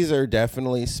movies are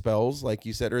definitely spells, like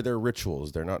you said, or they're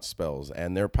rituals. They're not spells,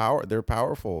 and they're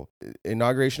powerful.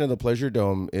 Inauguration of the Pleasure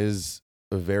Dome is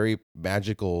a very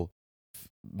magical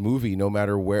movie, no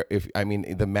matter where.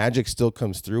 The magic still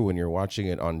comes through when you're watching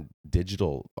it on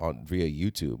digital via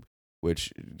YouTube,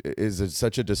 which is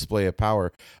such a display of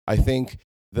power. I think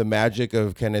the magic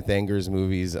of Kenneth Anger's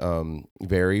movies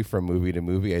vary from movie to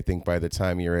movie. I think by the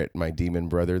time you're at My Demon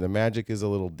Brother, the magic is a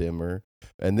little dimmer.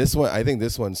 And this one, I think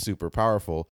this one's super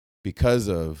powerful because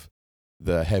of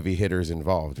the heavy hitters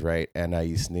involved, right?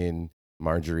 Anais Nin,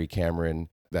 Marjorie Cameron,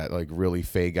 that like really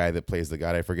fey guy that plays the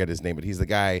god. I forget his name, but he's the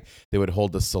guy that would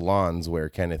hold the salons where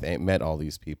Kenneth met all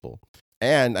these people.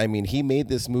 And I mean, he made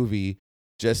this movie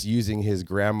just using his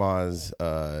grandma's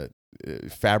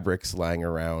fabrics lying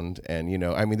around, and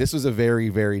this was a very,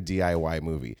 very DIY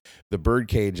movie. The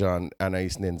birdcage on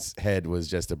Anais Nin's head was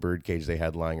just a birdcage they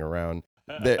had lying around.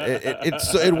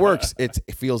 It works. It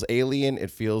feels alien.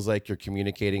 It feels like you're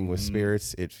communicating with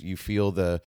spirits. You feel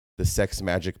the sex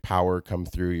magic power come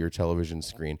through your television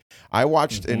screen. I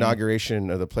watched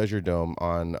Inauguration of the Pleasure Dome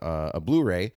on a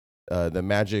Blu-ray, the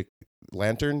Magic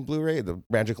Lantern Blu-ray, the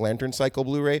Magic Lantern Cycle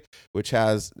Blu-ray, which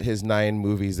has his 9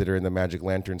 movies that are in the Magic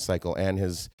Lantern Cycle and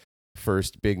his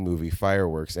first big movie,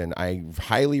 Fireworks. And I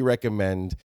highly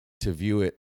recommend to view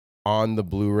it on the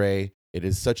Blu-ray. It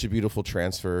is such a beautiful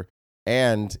transfer,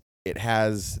 and it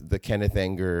has the Kenneth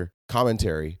Anger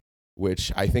commentary,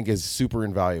 which I think is super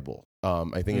invaluable.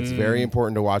 I think it's very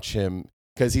important to watch him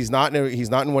because he's not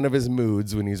in one of his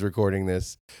moods when he's recording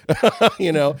this.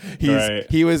 He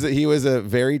was a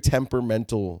very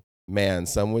temperamental man.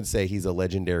 Some would say he's a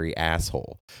legendary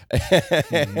asshole. But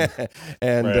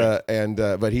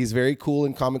he's very cool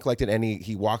and calm and collected, and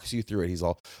he walks you through it. He's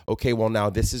all, okay, well now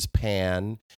this is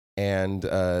Pan, and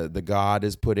the god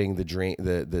is putting the drink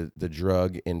the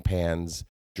drug in Pan's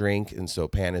drink, and so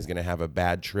Pan is going to have a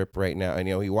bad trip right now. And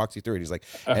he walks you through it. He's like,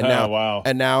 and now, wow.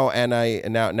 And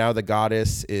now the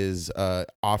goddess is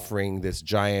offering this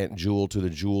giant jewel to the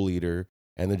jewel eater,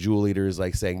 and the jewel eater is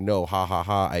like saying, no, ha ha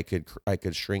ha, I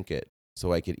could shrink it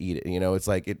so I could eat it. It's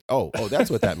like it. Oh, that's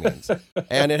what that means.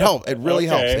 And it helps. It really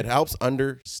helps. It helps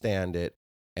understand it,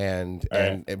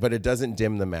 but it doesn't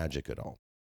dim the magic at all.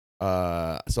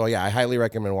 So yeah, I highly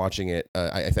recommend watching it.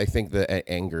 I think the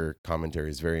anger commentary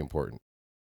is very important.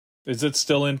 Is it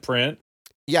still in print?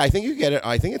 Yeah, I think you get it.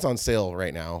 I think it's on sale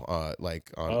right now,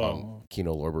 on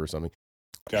Kino Lorber or something.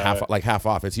 Half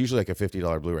off. It's usually like a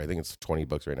 $50 Blu-ray. I think it's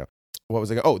 $20 right now. What was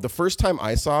it? Oh, the first time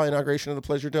I saw Inauguration of the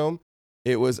Pleasure Dome,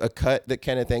 it was a cut that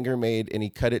Kenneth Anger made, and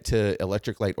he cut it to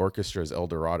Electric Light Orchestra's El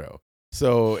Dorado.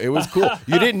 So it was cool.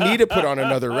 You didn't need to put on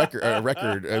another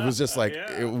record. It was just like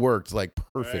it worked like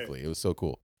perfectly. It was so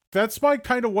cool. That's my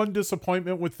kind of one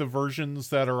disappointment with the versions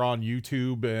that are on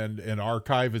YouTube and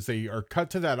archive is they are cut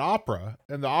to that opera,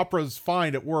 and the opera is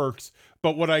fine. It works.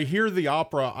 But when I hear the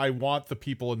opera, I want the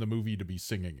people in the movie to be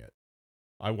singing it.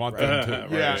 I want them to,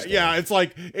 yeah. It's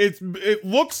like, it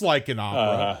looks like an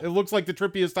opera. It looks like the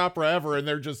trippiest opera ever. And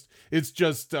it's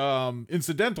just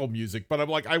incidental music, but I'm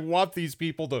like, I want these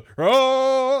people to,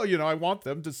 I want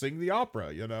them to sing the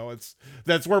opera.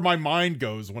 That's where my mind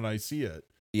goes when I see it.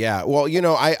 Yeah, well,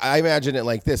 I imagine it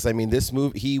like this. I mean, this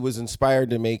movie, he was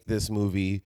inspired to make this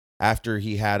movie after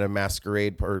he had a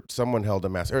masquerade, or someone held a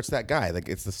masquerade. Or it's that guy, like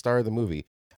it's the star of the movie.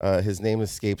 His name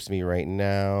escapes me right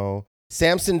now.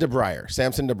 Samson DeBrier.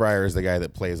 Samson DeBrier is the guy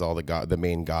that plays all the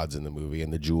main gods in the movie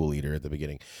and the jewel eater at the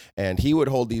beginning. And he would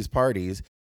hold these parties.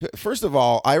 First of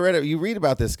all, you read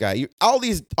about this guy. All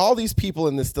these people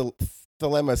in this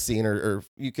dilemma scene, or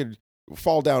you could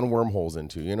fall down wormholes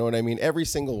into, you know what I mean? Every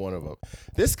single one of them.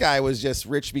 This guy was just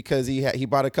rich because he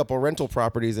bought a couple rental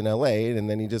properties in LA, and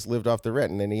then he just lived off the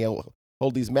rent, and then he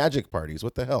hold these magic parties.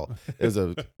 What the hell? It was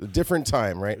a different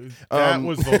time, right? That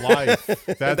was the life.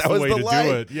 That's the way to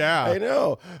do it. Yeah, I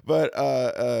know. But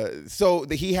so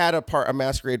he had a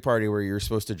masquerade party where you're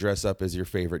supposed to dress up as your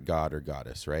favorite god or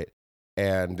goddess, right?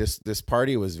 And this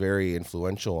party was very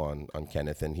influential on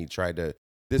Kenneth, and he tried to.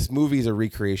 This movie is a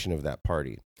recreation of that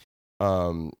party.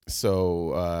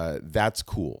 So that's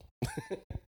cool.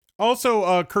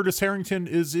 Also, Curtis Harrington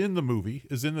is in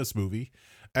this movie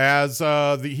as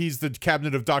he's the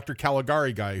cabinet of Dr.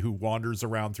 Caligari guy who wanders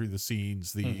around through the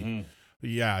scenes.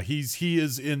 Yeah, he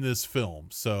is in this film.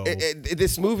 So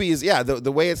this movie is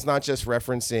the way it's not just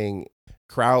referencing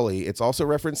Crowley, it's also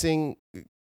referencing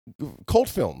cult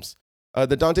films,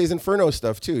 the Dante's Inferno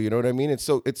stuff too. You know what I mean? It's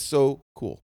so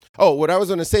cool. Oh, what I was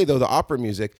going to say though, the opera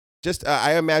music. Just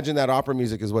I imagine that opera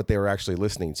music is what they were actually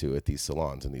listening to at these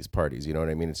salons and these parties. You know what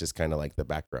I mean? It's just kind of like the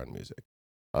background music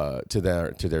to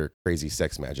their crazy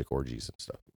sex magic orgies and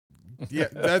stuff. Yeah,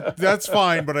 that's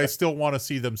fine, but I still want to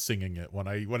see them singing it. When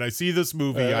I see this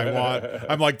movie,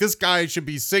 I'm like, this guy should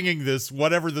be singing this,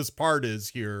 whatever this part is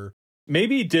here.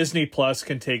 Maybe Disney Plus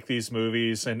can take these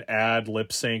movies and add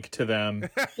lip sync to them,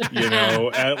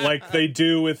 like they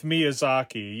do with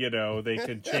Miyazaki. They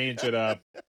can change it up.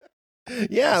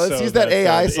 Yeah, let's use that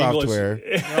AI software.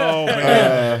 Oh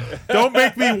man! Don't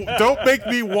make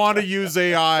me want to use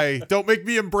AI. Don't make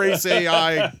me embrace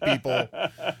AI, people.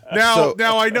 Now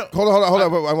I know. Hold on.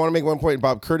 I want to make one point,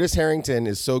 Bob. Curtis Harrington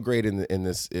is so great in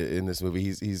this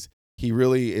movie. He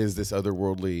really is this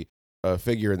otherworldly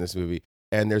figure in this movie.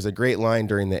 And there's a great line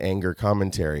during the anger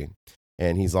commentary,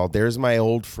 and he's all, "There's my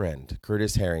old friend,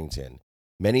 Curtis Harrington.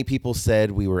 Many people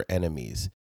said we were enemies,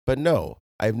 but no.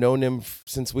 I've known him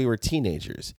since we were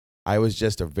teenagers. I was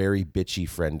just a very bitchy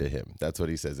friend to him." That's what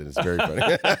he says, and it's very funny.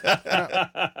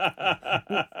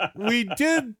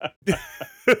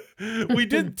 we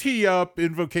did tee up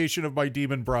Invocation of My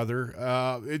Demon Brother.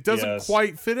 It doesn't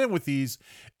quite fit in with these,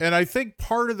 and I think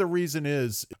part of the reason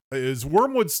is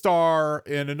Wormwood Star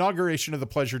and Inauguration of the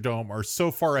Pleasure Dome are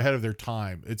so far ahead of their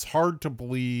time. It's hard to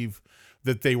believe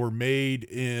that they were made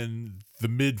in the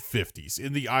mid 50s,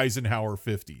 in the Eisenhower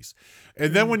 50s.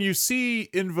 And then when you see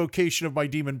Invocation of My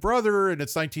Demon Brother and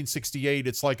it's 1968,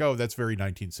 it's like, oh, that's very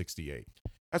 1968.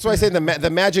 That's why I say the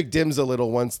magic dims a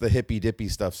little once the hippy dippy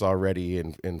stuff's already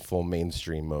in full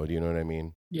mainstream mode. You know what I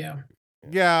mean? Yeah.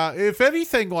 Yeah. If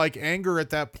anything, like Anger at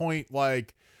that point,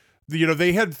 like,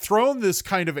 they had thrown this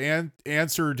kind of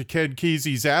answer to Ken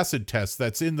Kesey's acid test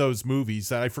that's in those movies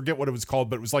that I forget what it was called,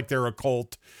 but it was like their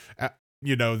occult,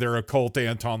 their occult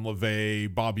Anton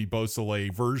LaVey, Bobby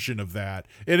Beausoleil version of that.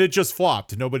 And it just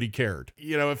flopped. Nobody cared.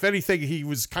 If anything, he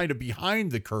was kind of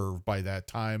behind the curve by that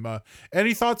time.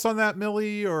 Any thoughts on that,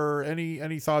 Millie, or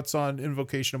any thoughts on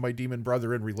Invocation of My Demon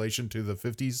Brother in relation to the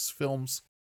 50s films?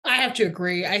 I have to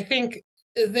agree. I think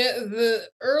the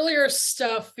earlier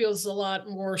stuff feels a lot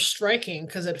more striking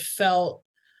because it felt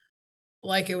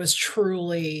like it was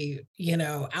truly,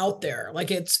 out there.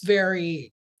 Like it's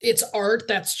art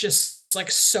that's just like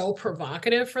so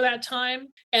provocative for that time.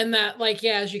 And that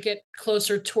as you get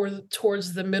closer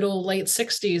towards the late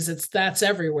 60s, that's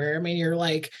everywhere. I mean,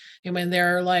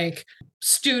 there are like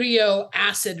studio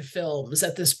acid films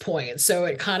at this point. So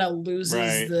it kind of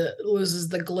loses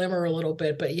the glimmer a little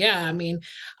bit. But yeah, I mean,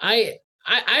 I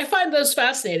find those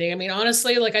fascinating. I mean,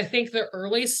 honestly, I think the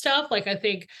early stuff, I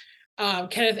think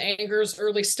Kenneth Anger's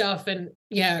early stuff and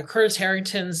Curtis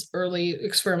Harrington's early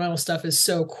experimental stuff is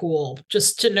so cool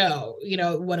just to know,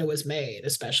 when it was made,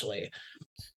 especially.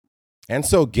 And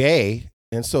so gay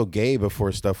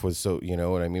before stuff was so, you know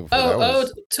what I mean?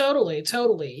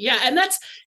 Totally. Yeah. And that's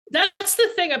the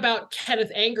thing about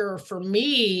Kenneth Anger for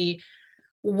me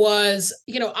was,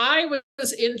 I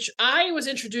was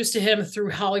introduced to him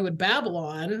through Hollywood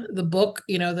Babylon, the book,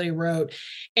 that he wrote.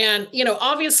 And,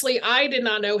 obviously I did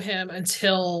not know him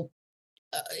until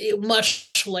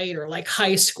much later, like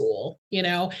high school,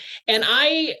 and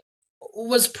I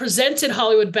was presented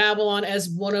Hollywood Babylon as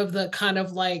one of the kind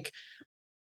of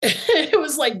it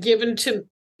was given to,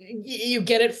 you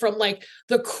get it from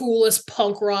the coolest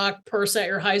punk rock person at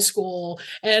your high school.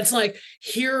 And it's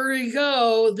here you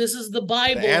go. This is the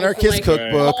Bible. The Anarchist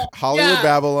Cookbook, Hollywood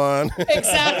Babylon.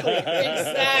 Exactly.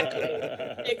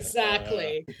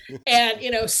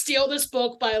 And, steal this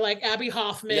book by Abby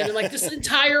Hoffman and this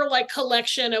entire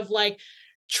collection of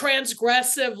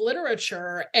transgressive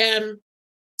literature. And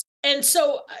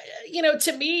so,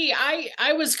 to me,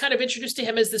 I was kind of introduced to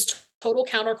him as this total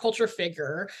counterculture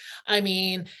figure. I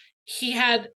mean, he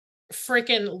had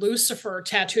freaking Lucifer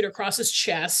tattooed across his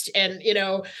chest. And,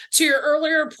 to your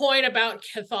earlier point about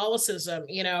Catholicism,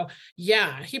 he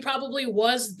probably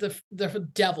was the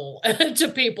devil to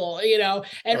people,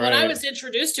 and when I was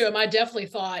introduced to him, I definitely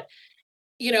thought,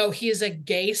 he's a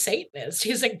gay Satanist.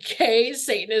 He's a gay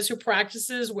Satanist who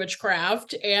practices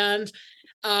witchcraft. And,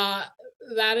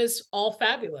 that is all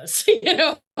fabulous, you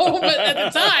know. But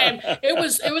at the time, it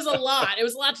was a lot. It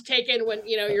was a lot to take in when,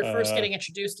 you know, you're first getting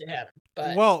introduced to him.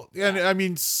 But well, and I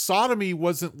mean, sodomy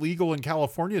wasn't legal in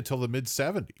California till the mid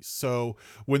 70s. So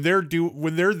when they're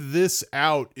this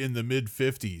out in the mid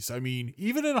 50s, I mean,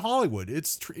 even in Hollywood,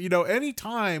 it's you know,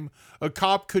 anytime a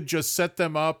cop could just set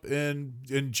them up and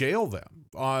jail them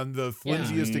on the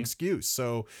flimsiest excuse.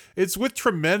 So it's with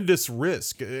tremendous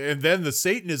risk, and then the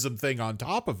Satanism thing on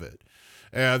top of it.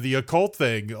 The occult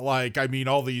thing, like, I mean,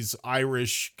 all these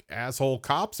Irish asshole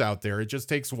cops out there, it just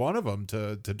takes one of them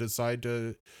to decide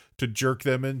to jerk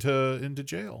them into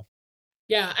jail.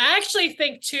 Yeah, I actually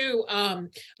think too. I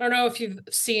don't know if you've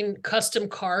seen Custom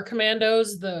Car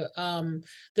Commandos. That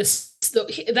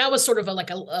was sort of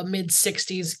a mid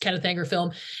 '60s Kenneth Anger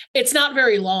film. It's not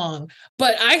very long,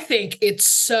 but I think it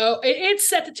set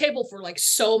the table for like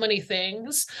so many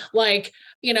things. Like,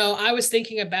 you know, I was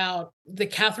thinking about the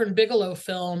Catherine Bigelow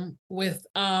film with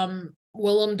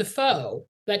Willem Dafoe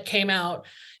that came out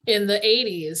in the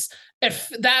 '80s. If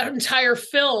that entire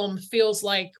film feels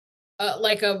like a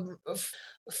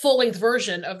full-length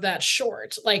version of that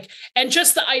short, like, and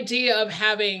just the idea of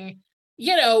having,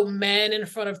 you know, men in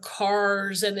front of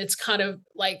cars, and it's kind of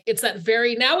like, it's that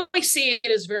very, now we see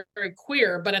it as very, very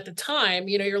queer, but at the time,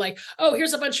 you know, you're like, oh,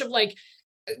 here's a bunch of like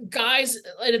guys,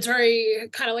 and it's very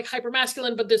kind of like hyper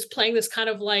masculine, but this playing this kind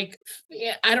of like,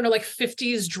 I don't know, like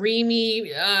 50s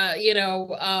dreamy,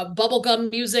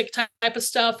 bubblegum music type of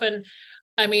stuff. And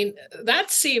I mean, that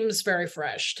seems very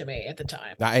fresh to me at the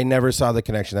time. I never saw the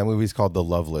connection. That movie's called The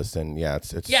Loveless, and it's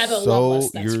The so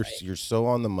Loveless, that's right. You're so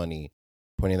on the money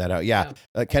pointing that out. Yeah.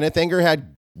 Kenneth Anger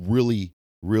had really,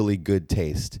 really good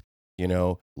taste. You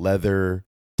know, leather,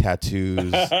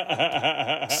 tattoos,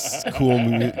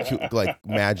 cool, like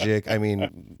magic. I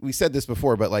mean, we said this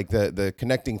before, but like the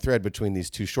connecting thread between these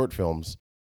two short films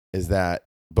is that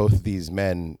both these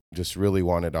men just really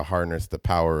wanted to harness the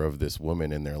power of this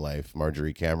woman in their life,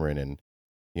 Marjorie Cameron, and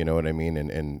you know what I mean?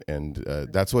 And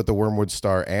that's what the Wormwood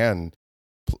Star and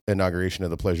Inauguration of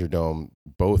the Pleasure Dome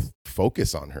both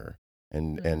focus on her.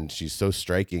 And she's so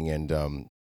striking. And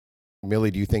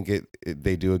Millie, do you think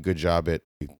they do a good job at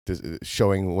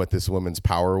showing what this woman's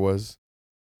power was?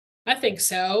 I think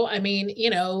so. I mean, you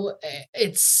know,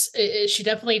 she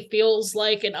definitely feels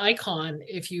like an icon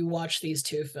if you watch these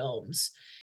two films.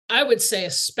 I would say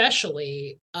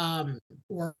especially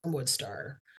Wormwood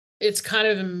Star. It's kind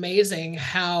of amazing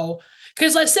how,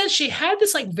 because I said she had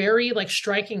this like very like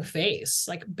striking face,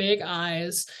 like big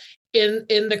eyes. In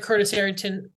the Curtis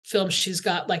Harrington film, she's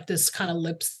got like this kind of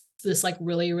lips, this like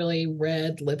really, really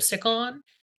red lipstick on.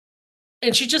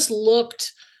 And she just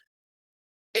looked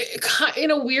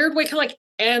in a weird way, kind of like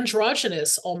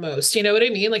androgynous almost, you know what I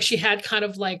mean? Like she had kind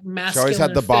of like masculine, she always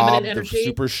had the bob, energy. The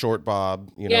super short bob,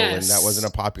 you know, and that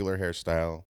wasn't a popular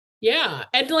hairstyle. Yeah.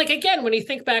 And like, again, when you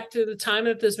think back to the time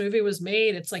that this movie was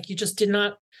made, it's like you just did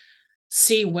not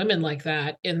see women like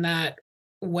that in that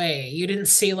way. You didn't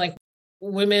see like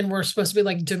women were supposed to be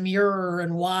like demure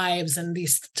and wives and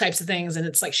these types of things. And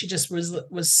it's like she just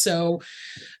was so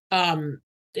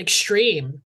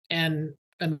extreme and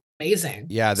amazing.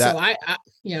 Yeah, so I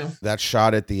that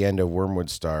shot at the end of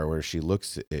Wormwood Star where she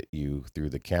looks at you through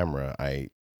the camera,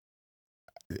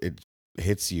 it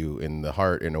hits you in the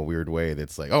heart in a weird way.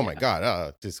 That's like, oh my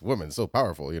God, this woman's so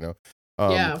powerful, you know.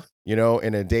 You know,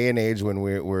 in a day and age when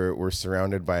we're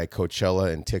surrounded by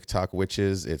Coachella and TikTok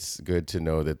witches, it's good to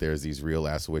know that there's these real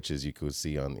ass witches you could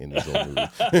see in these old movies.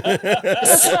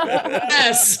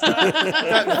 Yes.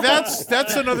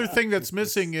 That's another thing that's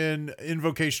missing in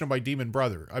Invocation of My Demon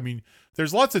Brother. I mean,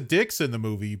 there's lots of dicks in the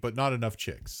movie, but not enough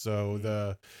chicks.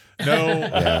 So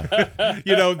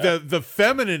you know, the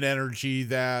feminine energy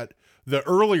that the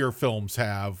earlier films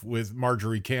have with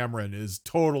Marjorie Cameron is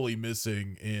totally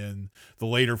missing in the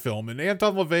later film, and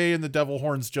Anton LaVey and the Devil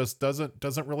Horns just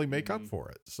doesn't really make up for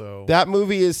it. So that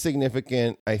movie is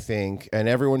significant, I think, and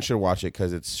everyone should watch it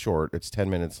because it's short. It's 10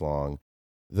 minutes long.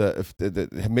 The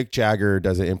Mick Jagger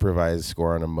does an improvised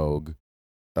score on a Moog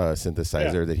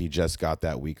synthesizer that he just got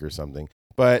that week or something.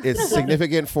 But it's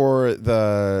significant for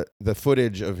the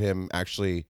footage of him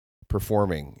actually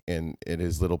performing in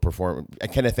his little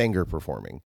Kenneth Anger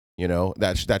performing, you know,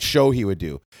 that show he would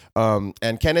do.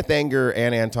 And Kenneth Anger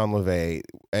and Anton LaVey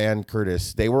and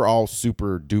Curtis, they were all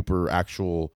super duper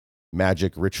actual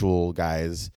magic ritual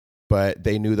guys, but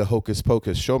they knew the hocus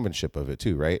pocus showmanship of it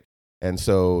too, right? And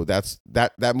so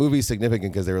that movie's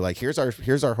significant because they were like, here's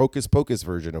our hocus pocus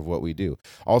version of what we do.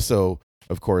 Also,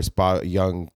 of course,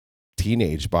 young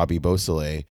teenage Bobby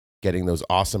Beausoleil getting those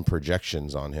awesome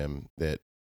projections on him that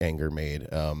Anger made.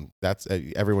 That's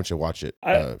everyone should watch it.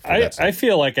 I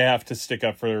feel like I have to stick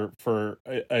up for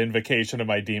Invocation of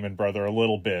My Demon Brother a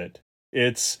little bit.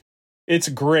 It's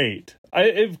great.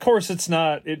 Of course, it's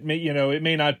not. It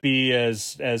may not be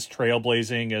as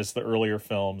trailblazing as the earlier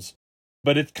films,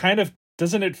 but it kind of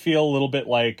doesn't it feel a little bit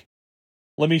like,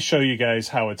 let me show you guys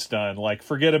how it's done. Like,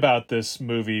 forget about this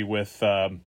movie with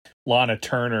Lana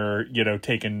Turner,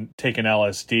 taking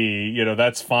LSD.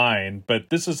 That's fine, but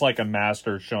this is like a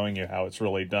master showing you how it's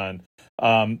really done.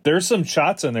 There's some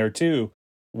shots in there too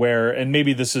where, and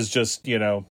maybe this is just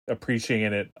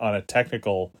appreciating it on a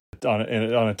technical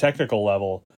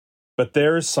level, but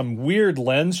there's some weird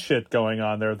lens shit going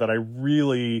on there that I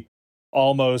really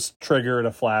almost triggered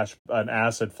an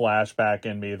acid flashback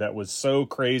in me that was so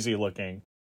crazy looking.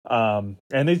 And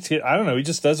I don't know, he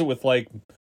just does it with like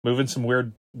moving some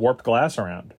weird warped glass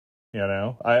around.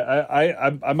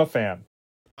 I'm a fan.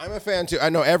 I'm a fan too. I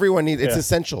know everyone needs. It's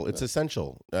essential. It's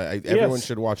essential. Everyone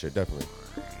should watch it. Definitely.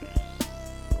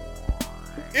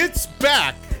 It's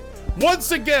back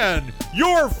once again.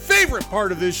 Your favorite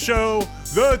part of this show,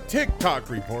 the TikTok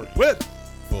report with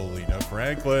Felina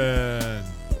Franklin.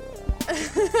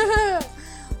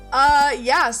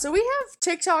 So we have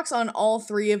TikToks on all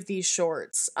three of these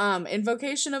shorts.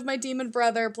 Invocation of My Demon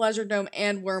Brother, Pleasure Dome,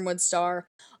 and Wormwood Star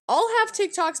all have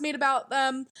TikToks made about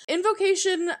them.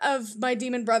 Invocation of My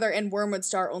Demon Brother and Wormwood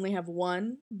Star only have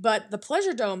one, but the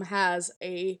Pleasure Dome has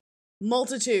a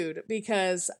multitude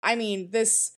because,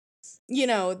 this,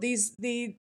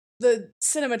 the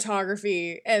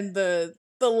cinematography and the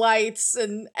lights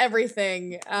and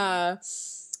everything,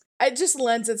 it just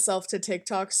lends itself to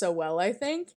TikTok so well, I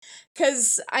think.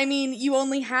 Because, you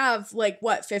only have,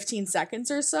 15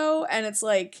 seconds or so, and it's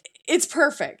it's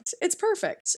perfect. It's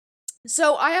perfect.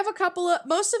 So I have a couple of,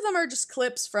 most of them are just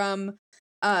clips from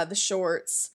the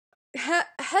shorts.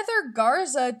 Heather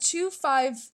Garza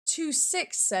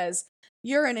 2526 says,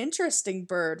 "You're an interesting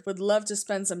bird. Would love to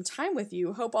spend some time with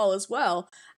you. Hope all is well."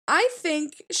 I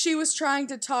think she was trying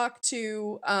to talk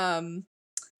to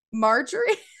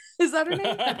Marjorie. Is that her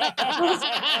name?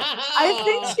 I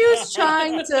think she was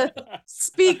trying to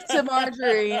speak to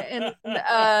Marjorie and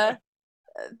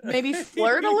maybe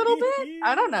flirt a little bit.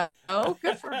 I don't know.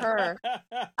 Good for her.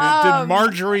 Did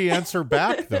Marjorie answer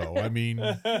back though?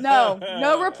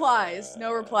 No replies.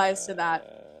 No replies to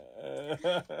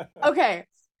that. Okay.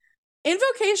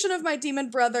 Invocation of My Demon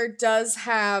Brother does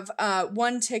have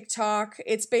one TikTok.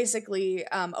 It's basically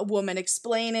a woman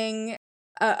explaining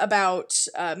about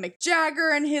Mick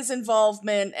Jagger and his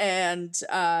involvement and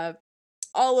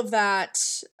all of that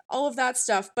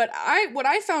stuff. But what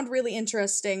I found really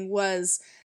interesting was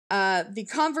the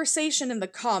conversation in the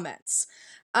comments.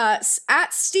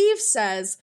 At Steve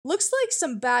says, "Looks like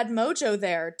some bad mojo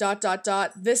there, ...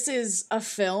 This is a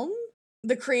film?"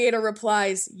 The creator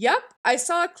replies, "Yep, I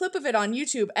saw a clip of it on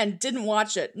YouTube and didn't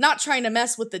watch it. Not trying to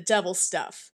mess with the devil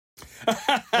stuff."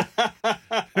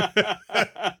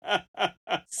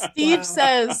 Steve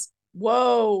says,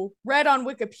 "Whoa, read on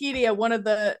Wikipedia one of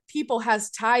the people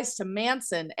has ties to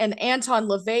Manson and Anton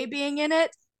LaVey being in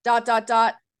it, ...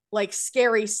 Like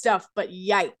scary stuff, but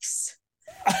yikes."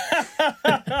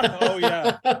 Oh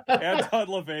yeah, Anton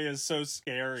LaVey is so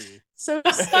scary. So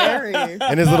scary.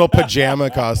 In his little pajama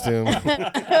costume.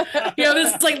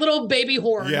 This little baby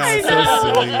horn. Yeah,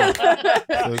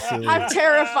 so silly. I'm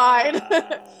terrified.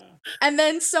 And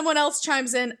then someone else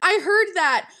chimes in, "I heard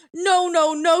that. No,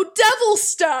 devil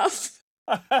stuff."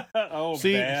 Oh,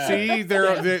 see,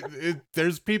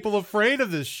 there's people afraid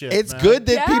of this shit. It's man. good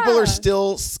that people are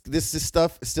still. This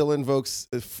stuff still invokes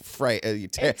fright,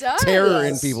 terror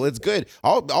in people. It's good.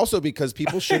 Also because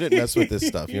people shouldn't mess with this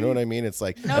stuff. You know what I mean? It's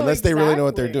unless they really know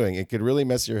what they're doing, it could really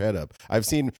mess your head up. I've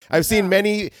seen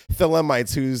many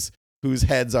Thelemites whose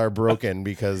heads are broken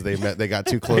because they got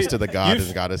too close to the gods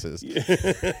and goddesses.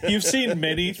 You've seen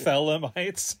many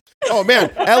Thelemites. Oh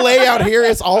man, LA out here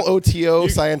is all OTO,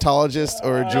 Scientologists,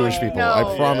 or Jewish people. No.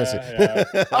 I promise you.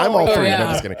 I'm all three. No,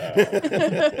 I'm just kidding.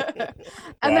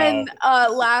 And then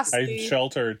lastly, I'm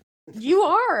sheltered. You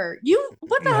are.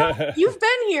 What the hell? You've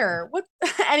been here. What?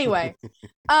 Anyway,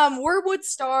 Wormwood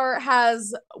Star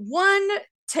has one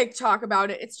TikTok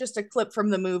about it. It's just a clip from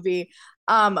the movie.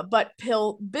 But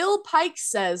Bill Pike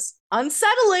says,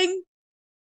 "Unsettling."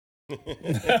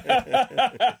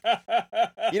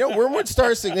 Wormwood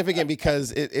Star is significant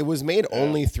because it was made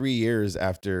only 3 years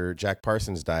after Jack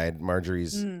Parsons died,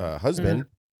 Marjorie's husband,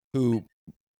 who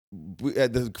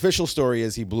the official story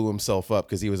is he blew himself up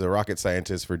because he was a rocket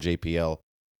scientist for JPL,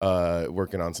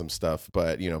 working on some stuff.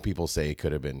 But people say it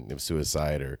could have been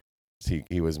suicide or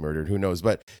he was murdered. Who knows?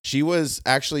 But she was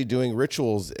actually doing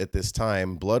rituals at this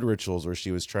time, blood rituals, where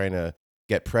she was trying to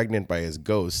get pregnant by his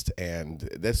ghost. And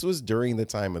this was during the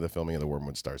time of the filming of the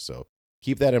Wormwood Star. So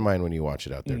keep that in mind when you watch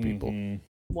it out there, people.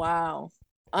 Wow.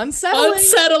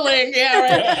 Unsettling.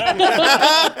 Yeah,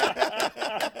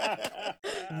 right.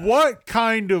 What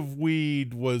kind of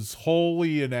weed was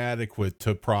wholly inadequate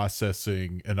to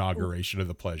processing inauguration of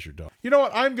the Pleasure Dome? You know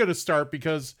what? I'm going to start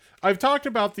because I've talked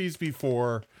about these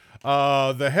before.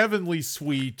 The Heavenly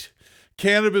Sweet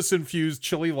cannabis-infused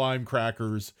chili lime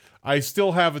crackers. I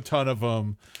still have a ton of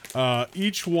them.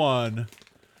 Each one...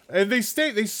 And they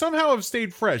somehow have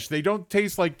stayed fresh. They don't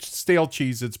taste like stale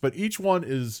Cheez-Its, but each one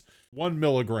is 1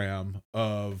 milligram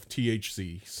of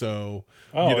THC. So,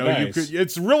 nice.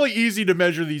 It's really easy to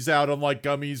measure these out, unlike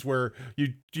gummies where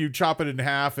you chop it in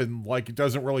half and like it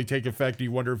doesn't really take effect.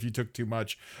 You wonder if you took too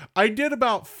much. I did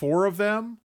about 4 of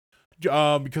them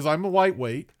because I'm a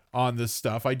lightweight on this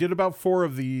stuff. I did about 4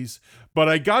 of these, but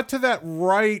I got to that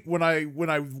right when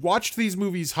I watched these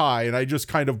movies high, and I just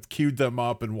kind of queued them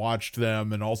up and watched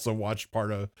them, and also watched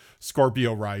part of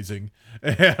Scorpio Rising,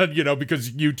 and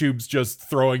because YouTube's just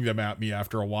throwing them at me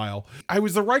after a while. I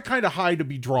was the right kind of high to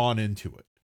be drawn into it.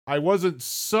 I wasn't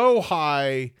so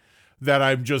high that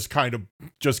I'm just kind of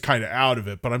out of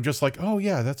it, but I'm just like, oh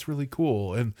yeah, that's really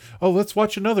cool. And let's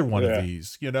watch another one of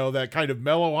these, that kind of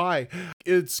mellow high.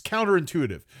 It's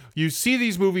counterintuitive. You see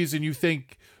these movies and you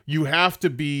think you have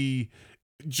to be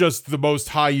just the most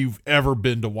high you've ever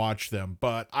been to watch them.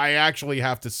 But I actually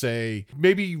have to say,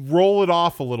 maybe roll it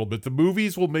off a little bit. The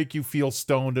movies will make you feel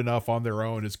stoned enough on their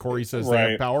own. As Corey says, they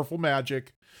have powerful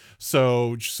magic.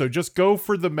 So just go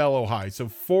for the mellow high. So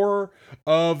 4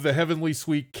 of the Heavenly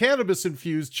Sweet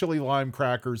cannabis-infused chili lime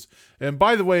crackers. And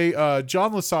by the way,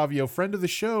 John Lasavio, friend of the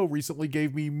show, recently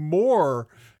gave me more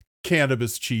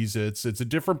cannabis Cheez-Its. It's a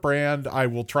different brand. I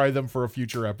will try them for a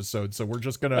future episode. So we're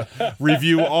just going to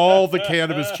review all the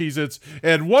cannabis Cheez-Its.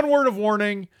 And one word of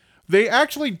warning, they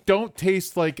actually don't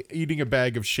taste like eating a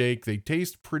bag of shake. They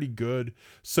taste pretty good.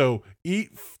 So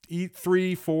eat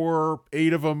 3, 4,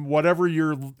 8 of them, whatever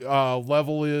your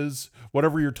level is,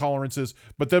 whatever your tolerance is,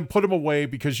 but then put them away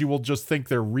because you will just think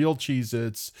they're real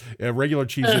Cheez-Its, regular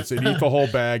Cheez-Its, and eat the whole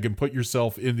bag and put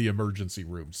yourself in the emergency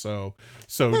room. So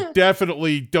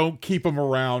definitely don't keep them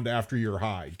around after you're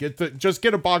high. Just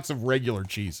get a box of regular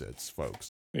Cheez-Its,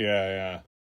 folks. Yeah.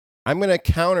 I'm going to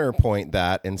counterpoint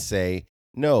that and say,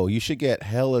 no, you should get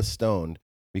hella stoned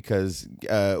because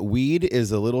weed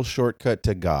is a little shortcut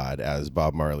to God, as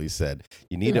Bob Marley said.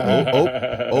 You need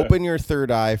to open your third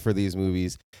eye for these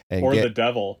movies and the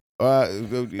devil.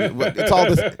 It's all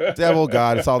the devil,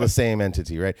 God. It's all the same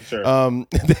entity, right? Sure.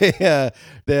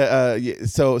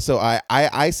 So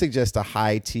I suggest a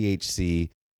high THC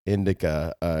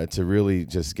indica to really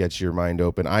just get your mind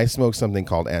open. I smoke something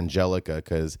called Angelica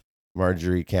because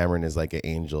Marjorie Cameron is like an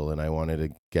angel, and I wanted to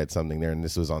get something there, and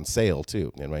this was on sale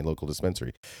too in my local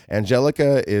dispensary.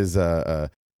 Angelica is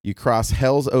you cross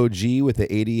Hell's OG with the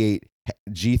 88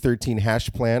 G13 hash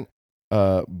plant.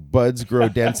 Buds grow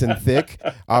dense and thick,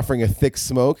 offering a thick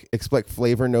smoke. Expect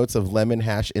flavor notes of lemon,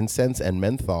 hash, incense, and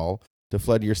menthol to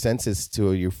flood your senses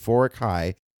to a euphoric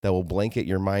high that will blanket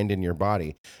your mind and your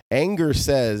body. Anger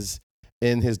says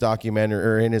in his documentary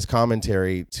or in his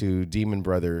commentary to Demon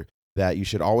Brother that you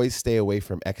should always stay away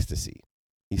from ecstasy.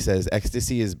 He says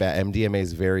ecstasy is bad. MDMA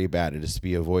is very bad. It is to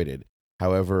be avoided.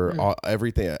 However,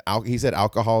 everything, he said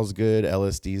alcohol is good,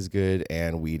 LSD is good,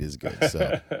 and weed is good.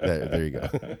 So there you go.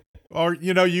 Or,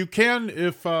 you can,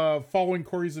 if following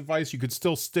Corey's advice, you could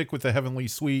still stick with the Heavenly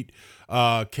Sweet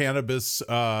cannabis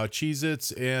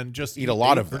Cheez-Its and just eat a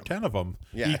lot of them. 10 of them.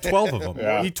 Yeah. Eat 12 of them.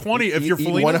 Yeah. Eat 20 if you're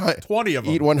feeling 20 of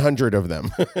them. Eat 100 of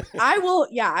them. I will.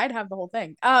 Yeah, I'd have the whole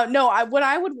thing. What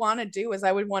I would want to do is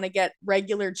I would want to get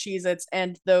regular Cheez-Its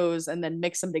and those and then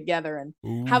mix them together and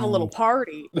have a little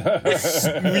party.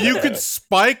 You could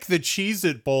spike the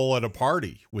Cheez-It bowl at a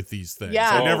party with these things. Yeah,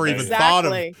 I never even thought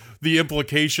of the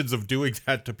implications of doing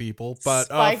that to people. But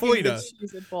Felina,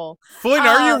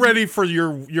 are you ready for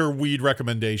your weed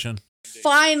recommendation?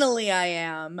 Finally, I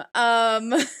am.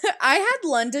 I had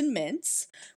London Mints,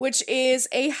 which is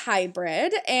a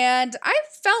hybrid, and I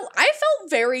felt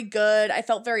very good. I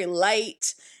felt very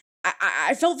light.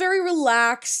 I felt very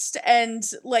relaxed and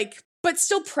but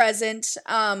still present.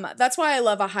 That's why I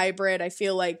love a hybrid. I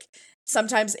feel like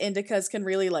sometimes indicas can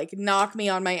really knock me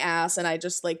on my ass and I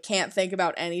just can't think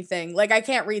about anything. I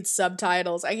can't read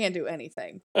subtitles. I can't do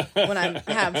anything when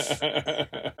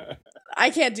I I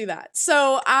can't do that.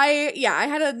 So I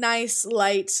had a nice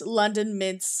light London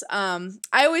mints. I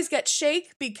always get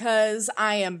shake because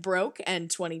I am broke and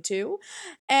 22,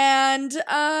 and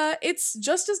it's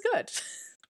just as good.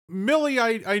 Millie,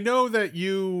 I know that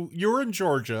you're in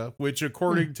Georgia, which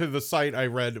according to the site I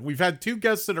read, we've had 2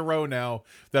 guests in a row now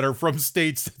that are from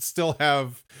states that still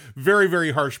have very,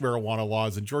 very harsh marijuana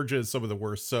laws, and Georgia is some of the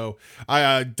worst. So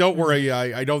I don't worry,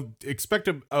 I don't expect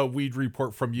a weed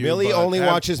report from you. Millie only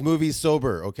watches movies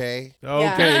sober, okay?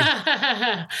 Okay.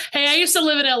 Hey, I used to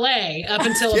live in LA up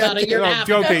until about a year and a half.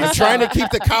 Okay, I'm trying to keep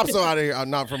the cops out of here,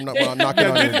 not from knocking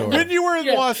on your door. When you were in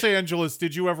Los Angeles,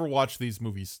 did you ever watch these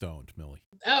movies stoned, Millie?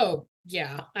 Oh,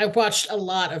 yeah. I watched a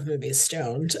lot of movies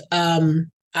stoned.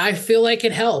 I feel like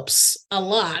it helps a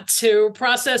lot to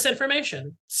process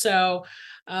information. So,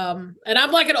 and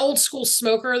I'm like an old school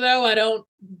smoker, though. I don't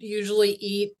usually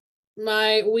eat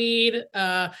my weed.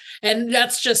 And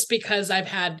that's just because I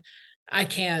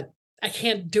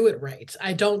can't do it right.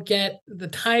 I don't get the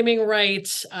timing right.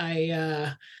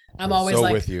 I'm always so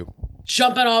like with you.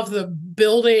 Jumping off the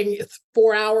building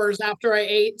 4 hours after I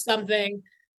ate something.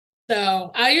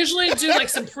 So I usually do like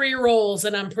some pre-rolls,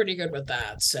 and I'm pretty good with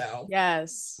that. So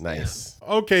yes, nice.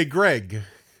 Yeah. Okay, Greg.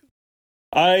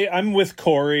 I'm with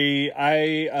Corey.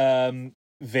 I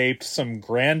vaped some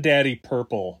Granddaddy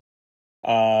Purple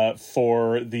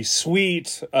for the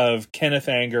suite of Kenneth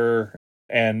Anger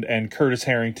and Curtis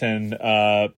Harrington,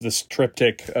 this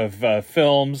triptych of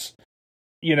films.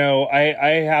 You know,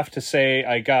 I have to say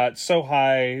I got so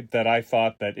high that I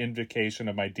thought that Invocation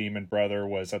of My Demon Brother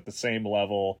was at the same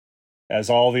level as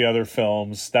all the other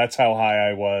films. That's how high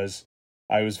I was.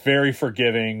 I was very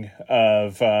forgiving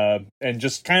of and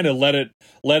just kind of let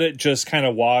it just kind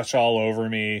of wash all over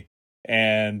me,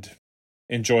 and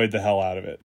enjoyed the hell out of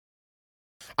it.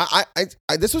 I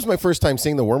this was my first time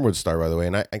seeing the Wormwood Star, by the way,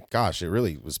 and I gosh, it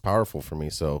really was powerful for me.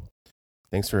 So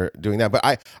thanks for doing that. But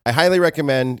I highly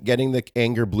recommend getting the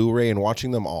Anger Blu-ray and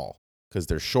watching them all, because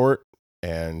they're short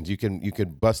and you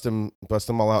could bust them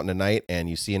all out in a night, and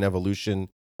you see an evolution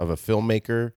of a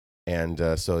filmmaker.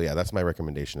 And so yeah, that's my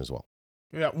recommendation as well.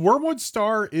 Yeah, Wormwood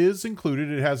Star is included.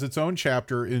 It has its own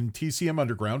chapter in TCM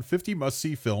Underground, 50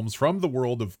 must-see films from the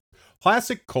world of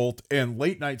classic cult and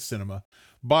late-night cinema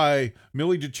by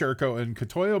Millie Chirico and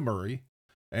Katoya Murray.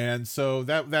 And so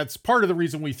that's part of the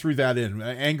reason we threw that in.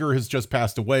 Anger has just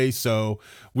passed away, so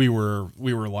we were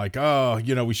like, oh,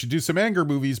 you know, we should do some Anger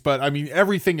movies. But I mean,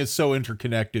 everything is so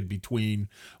interconnected between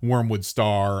Wormwood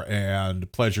Star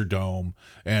and Pleasure Dome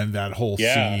and that whole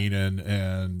scene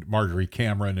and Marjorie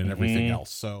Cameron and everything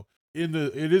else. So it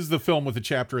is the film with a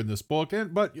chapter in this book,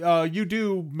 but you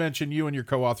and your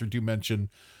co-author do mention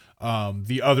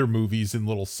the other movies in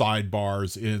little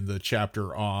sidebars in the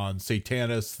chapter on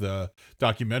Satanis, the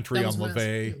documentary on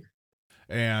LaVey.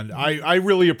 And I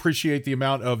really appreciate the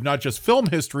amount of not just film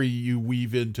history you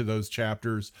weave into those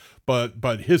chapters,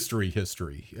 but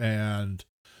history. And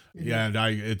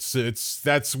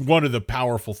that's one of the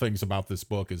powerful things about this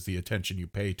book is the attention you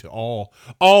pay to all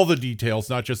the details,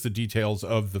 not just the details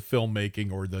of the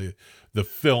filmmaking or the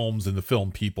films and the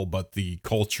film people, but the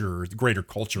culture, the greater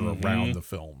culture around the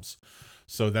films.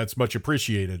 So that's much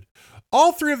appreciated.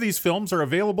 All 3 of these films are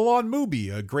available on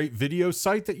Mubi, a great video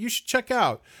site that you should check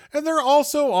out. And they're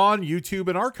also on YouTube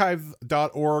and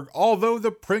archive.org, although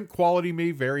the print quality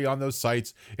may vary on those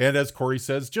sites. And as Corey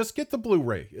says, just get the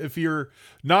Blu-ray. If you're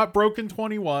not broken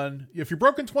 21, if you're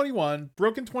broken 21,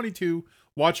 broken 22,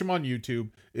 watch them on YouTube.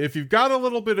 If you've got a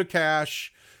little bit of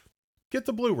cash, get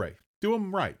the Blu-ray. Do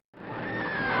them right.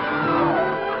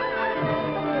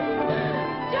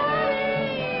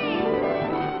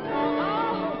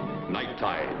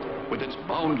 With its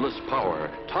boundless power,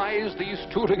 ties these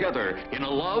 2 together in a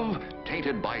love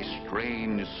tainted by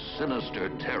strange, sinister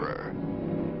terror.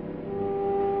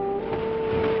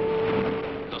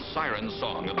 The siren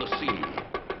song of the sea,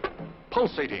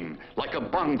 pulsating like a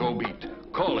bongo beat,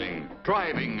 calling,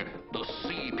 driving the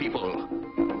sea people.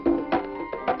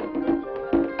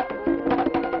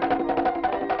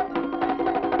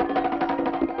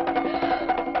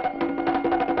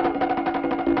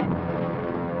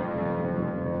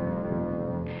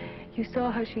 You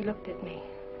saw how she looked at me,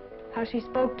 how she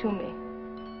spoke to me.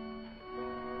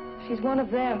 She's one of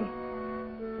them.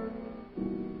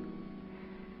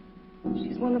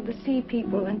 She's one of the sea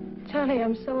people, and Johnny,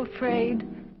 I'm so afraid.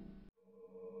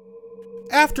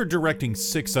 After directing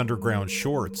 6 underground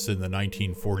shorts in the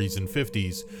 1940s and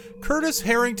 50s, Curtis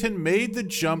Harrington made the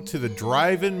jump to the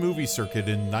drive-in movie circuit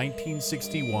in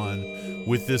 1961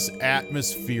 with this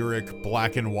atmospheric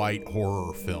black and white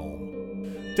horror film.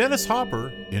 Dennis Hopper,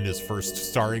 in his first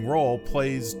starring role,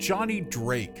 plays Johnny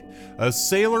Drake, a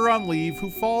sailor on leave who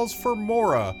falls for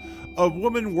Mora, a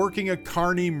woman working a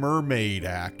carny mermaid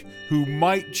act who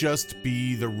might just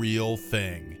be the real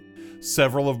thing.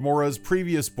 Several of Mora's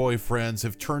previous boyfriends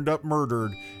have turned up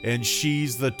murdered, and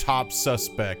she's the top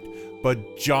suspect,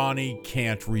 but Johnny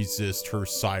can't resist her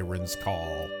siren's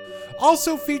call.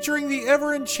 Also featuring the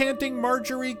ever-enchanting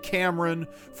Marjorie Cameron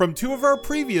from two of our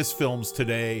previous films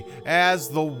today as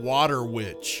the Water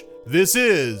Witch. This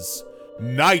is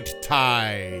Night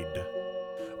Tide.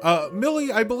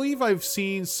 Millie, I believe I've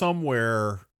seen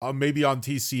somewhere, maybe on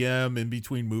TCM in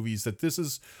between movies, that this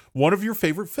is one of your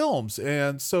favorite films.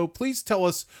 And so please tell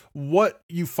us what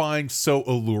you find so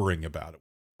alluring about it.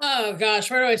 Oh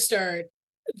gosh, where do I start?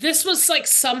 This was like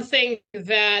something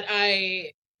that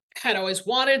I had always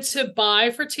wanted to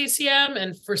buy for TCM,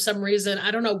 and for some reason,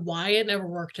 I don't know why it never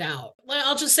worked out.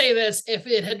 I'll just say this: if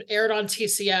it had aired on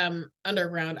TCM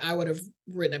Underground, I would have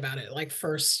written about it like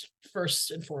first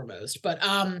and foremost. But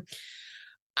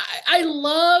I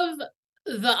love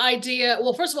the idea.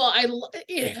 Well, first of all,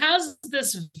 it has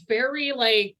this very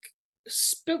like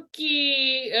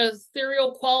spooky,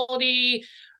 ethereal quality,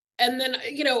 and then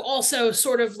also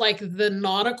sort of like the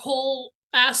nautical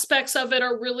aspects of it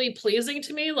are really pleasing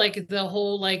to me, like the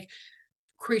whole like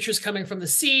creatures coming from the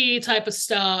sea type of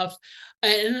stuff,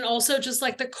 and also just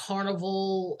like the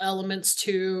carnival elements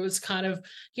too. It's kind of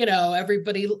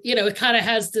everybody it kind of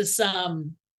has this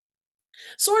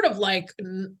sort of like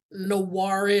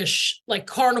noirish, like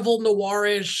carnival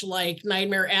noirish, like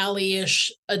Nightmare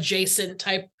Alley-ish adjacent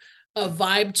type of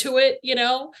vibe to it,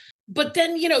 But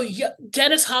then,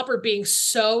 Dennis Hopper being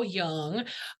so young,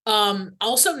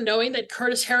 also knowing that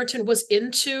Curtis Harrington was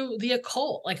into the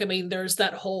occult. Like, I mean, there's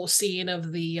that whole scene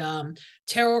of the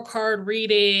tarot card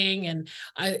reading, and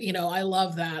I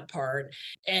love that part.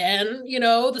 And,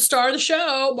 the star of the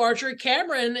show, Marjorie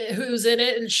Cameron, who's in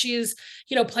it, and she's,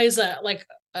 plays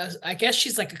I guess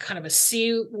she's like a kind of a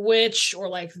sea witch, or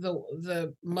like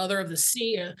the mother of the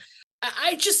sea.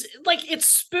 I just like, it's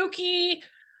spooky.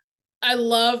 I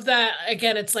love that.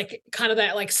 Again, it's like kind of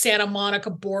that like Santa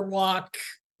Monica boardwalk,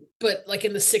 but like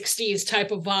in the 60s type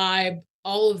of vibe,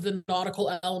 all of the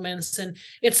nautical elements. And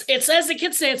it's as the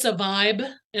kids say, it's a vibe,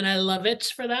 and I love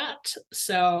it for that.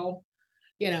 So,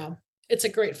 it's a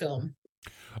great film.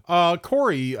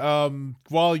 Corey,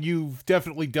 while you've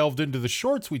definitely delved into the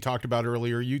shorts we talked about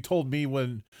earlier, you told me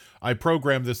when I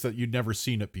programmed this that you'd never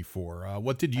seen it before.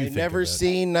 What did you think? Never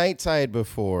seen Night Tide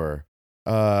before.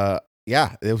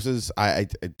 Yeah, it was. I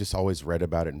just always read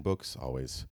about it in books,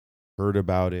 always heard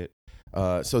about it.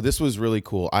 So this was really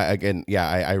cool.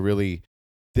 I really,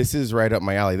 this is right up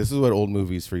my alley. This is what old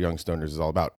movies for young stoners is all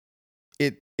about.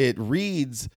 It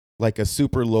reads like a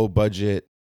super low budget,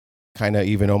 kind of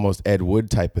even almost Ed Wood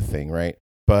type of thing, right?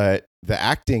 But the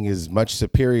acting is much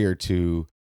superior to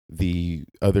the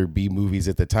other B movies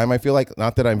at the time. I feel like,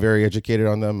 not that I'm very educated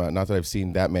on them, not that I've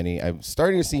seen that many. I'm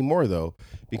starting to see more though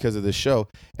because of the show,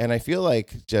 and I feel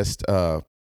like just the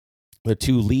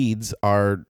two leads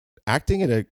are acting at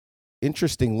a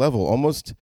interesting level,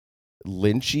 almost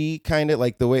Lynchy, kind of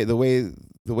like the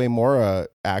way Mora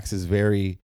acts is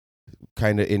very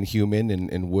kind of inhuman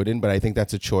and wooden, but I think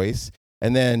that's a choice.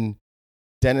 And then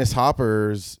Dennis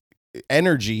Hopper's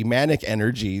manic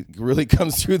energy really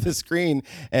comes through the screen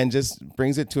and just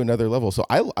brings it to another level. So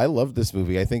I love this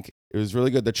movie. I think it was really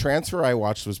good. The transfer I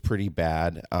watched was pretty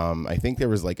bad. I think there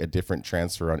was like a different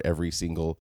transfer on every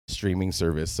single streaming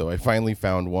service. So I finally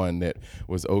found one that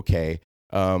was okay.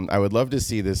 I would love to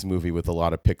see this movie with a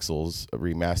lot of pixels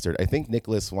remastered. I think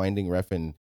Nicholas Winding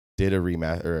Refn did a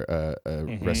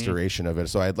restoration of it.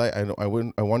 So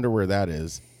I wonder where that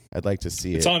is. I'd like to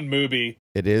see it. It's on Mubi.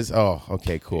 It is? Oh,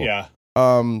 okay, cool. Yeah.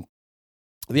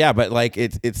 Yeah, but like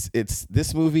it's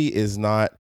this movie is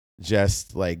not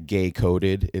just like gay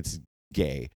coded, it's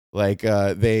gay. Like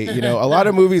they, a lot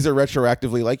of movies are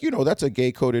retroactively like, that's a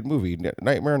gay coded movie,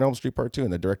 Nightmare on Elm Street Part 2,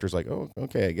 and the director's like, oh,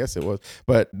 okay, I guess it was.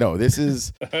 But no, this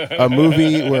is a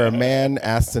movie where a man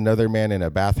asks another man in a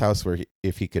bathhouse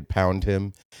if he could pound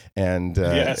him, and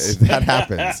that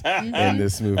happens in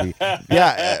this movie.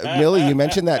 Yeah, Millie, you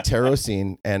mentioned that tarot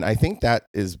scene, and I think that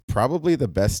is probably the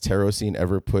best tarot scene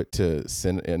ever put to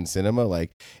in cinema.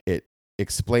 Like, it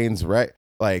explains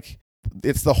like.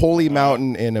 It's the holy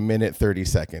mountain in a minute 30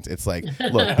 seconds. It's like,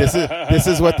 look, this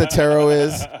is what the tarot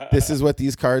is. This is what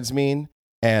these cards mean,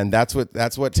 and that's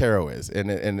what tarot is. And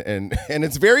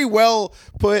it's very well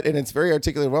put, and it's very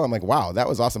articulated well. I'm like, wow, that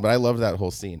was awesome. But I love that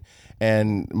whole scene,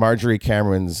 and Marjorie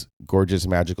Cameron's gorgeous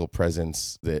magical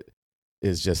presence that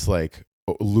is just like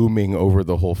looming over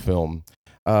the whole film.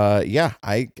 Yeah,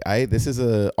 I this is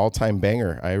a all-time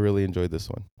banger. I really enjoyed this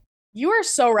one. You are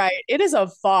so right. It is a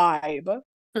vibe.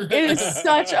 It is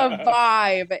such a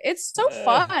vibe. It's so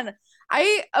fun.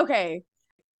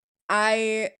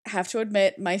 I have to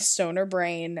admit, my stoner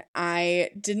brain, I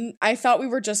thought we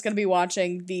were just going to be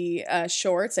watching the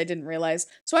shorts. I didn't realize.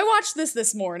 So I watched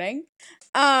this morning.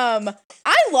 I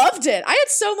loved it. I had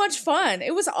so much fun.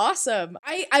 It was awesome.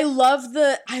 I love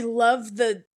the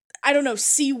I don't know,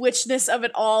 sea witchness of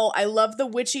it all. I love the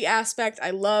witchy aspect.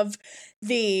 I love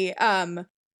the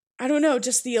I don't know,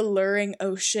 just the alluring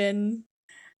ocean.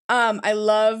 I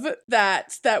love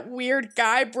that weird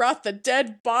guy brought the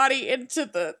dead body into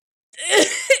the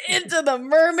into the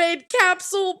mermaid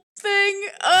capsule thing.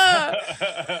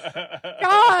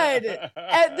 God,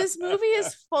 this movie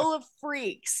is full of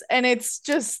freaks, and it's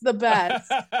just the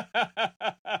best.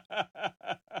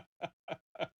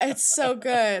 It's so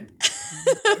good.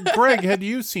 Greg, had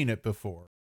you seen it before?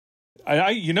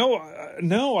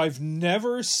 No, I've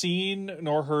never seen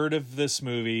nor heard of this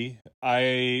movie.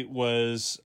 I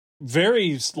was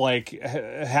very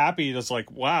happy. It's like,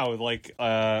 wow,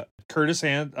 Curtis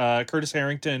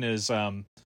Harrington is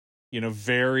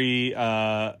very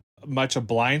much a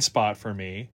blind spot for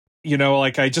me.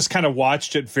 I just kind of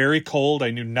watched it very cold.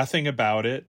 I knew nothing about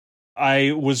it.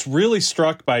 I was really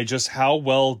struck by just how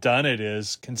well done it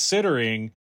is,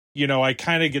 considering, I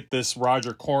kind of get this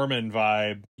Roger Corman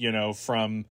vibe,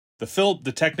 from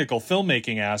the technical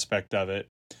filmmaking aspect of it.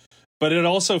 But it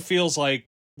also feels like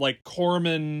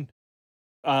Corman,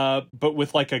 but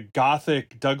with like a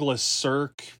gothic Douglas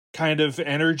Sirk kind of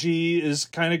energy is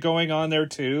kind of going on there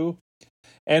too.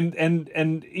 And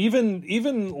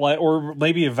even like, or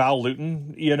maybe a Val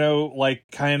Lewton,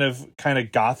 kind of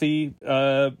gothy,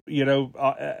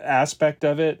 aspect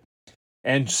of it,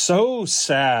 and so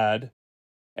sad,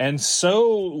 and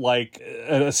so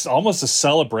almost a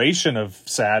celebration of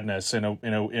sadness in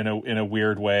a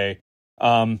weird way.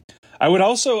 I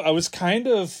was kind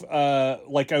of I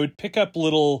would pick up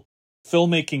little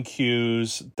filmmaking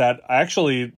cues that I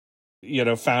actually,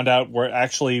 found out were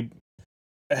actually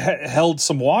held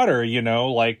some water,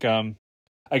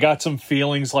 I got some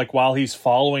feelings like while he's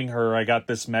following her, I got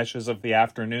this Meshes of the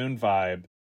Afternoon vibe.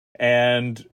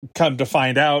 And come to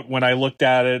find out when I looked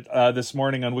at it this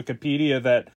morning on Wikipedia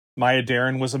that Maya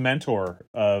Deren was a mentor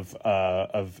of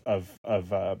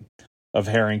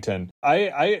Harrington.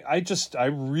 I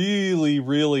really,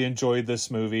 really enjoyed this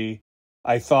movie.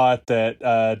 I thought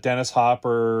that Dennis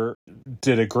Hopper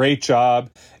did a great job.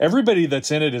 Everybody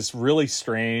that's in it is really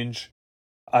strange.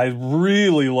 I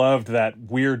really loved that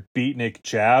weird beatnik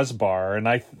jazz bar, and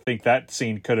I think that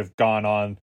scene could have gone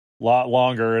on a lot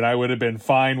longer, and I would have been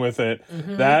fine with it.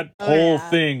 Mm-hmm. That whole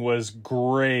thing was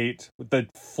great. The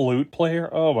flute player,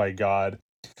 oh my god!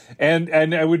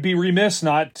 And I would be remiss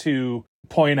not to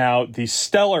point out the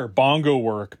stellar bongo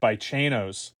work by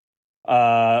Chanos,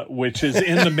 which is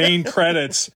in the main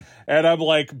credits, and I'm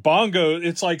like, bongo.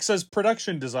 It's like says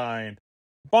production design.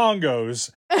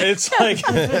 Bongos. It's like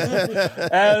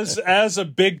as a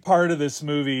big part of this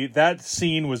movie, that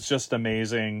scene was just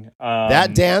amazing.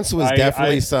 That dance was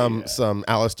definitely some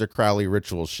Aleister Crowley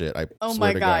ritual shit. I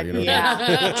swear to God,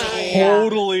 yeah.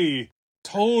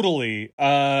 Totally.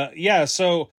 Yeah.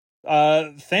 So,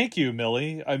 thank you,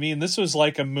 Millie. I mean, this was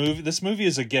like a movie. This movie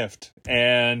is a gift,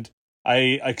 and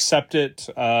I accept it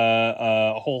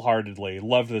wholeheartedly.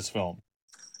 Love this film.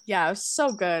 Yeah, it was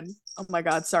so good. Oh my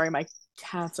God, sorry, my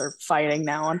cats are fighting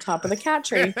now on top of the cat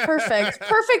tree.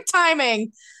 Perfect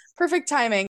timing.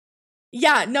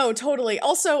 Yeah, no, totally.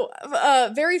 Also,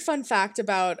 very fun fact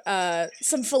about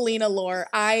some Felina lore.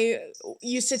 I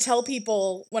used to tell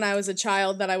people when I was a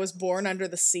child that I was born under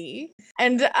the sea.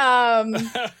 And so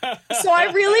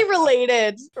I really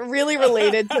related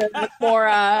to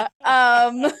Mora.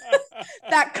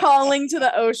 That calling to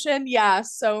the ocean. Yeah,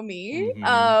 so me.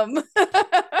 Mm-hmm.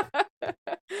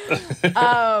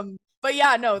 But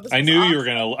yeah, no, I knew you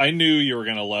were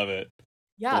gonna love it.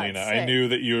 Yeah, Selena. I knew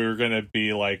that you were gonna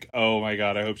be like, oh my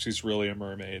God, I hope she's really a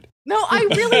mermaid. No, I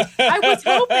was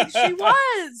hoping she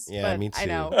was. Yeah, but me too. I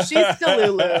know. She's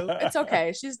Delulu. It's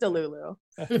okay. She's Delulu.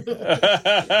 But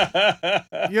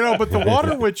the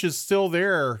water witch is still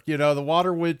there. The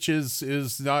water witch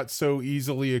is not so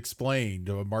easily explained.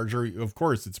 Marjorie, of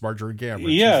course, it's Marjorie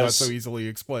Cameron. Yes. She's not so easily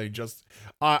explained. Just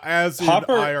as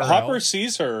Hopper, in IRL.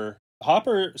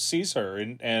 Hopper sees her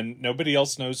and nobody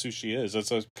else knows who she is. It's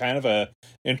a kind of a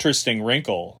interesting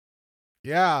wrinkle.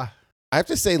 Yeah. I have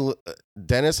to say,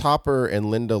 Dennis Hopper and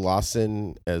Linda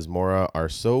Lawson as Mora are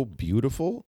so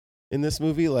beautiful in this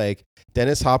movie. Like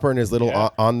Dennis Hopper in his little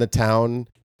on the town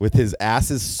with his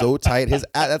ass is so tight.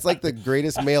 That's like the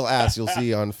greatest male ass you'll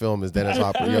see on film is Dennis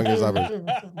Hopper, young Dennis Hopper.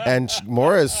 And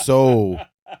Mora is so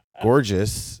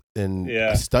gorgeous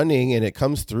and stunning, and it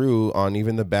comes through on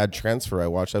even the bad transfer I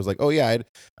watched. I was like, oh yeah,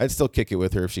 I'd still kick it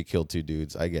with her if she killed 2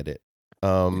 dudes. I get it.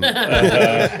 But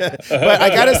I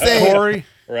gotta say, Corey,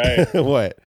 right?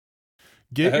 What?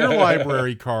 Get your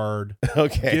library card.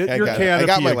 Okay, Get your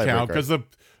Canopy my account because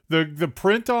the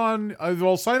print on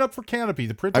well, sign up for Canopy.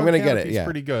 The print I'm on gonna Canopy get it. is Yeah,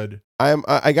 pretty good.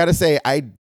 I gotta say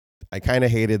I kind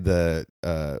of hated the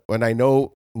when I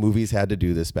know movies had to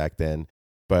do this back then.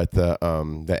 But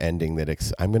the ending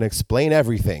that I'm gonna explain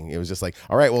everything. It was just like,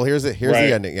 all right, well here's the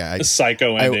ending. Yeah, the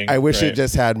psycho ending. I wish it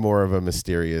just had more of a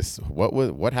mysterious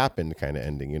what happened kind of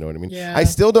ending. You know what I mean? Yeah. I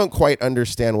still don't quite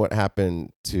understand what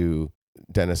happened to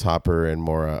Dennis Hopper and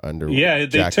Mora they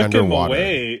Jack took underwater. him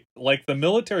away. Like the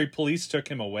military police took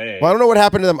him away. Well, I don't know what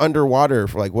happened to them underwater.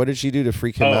 Like, what did she do to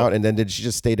freak him out? And then did she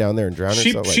just stay down there and drown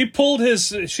herself? She pulled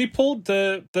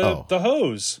the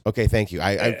hose. Okay, thank you.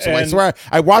 I swear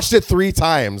I watched it 3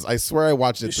 times. I swear I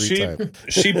watched it 3 times.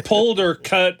 She pulled or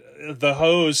cut the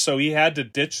hose, so he had to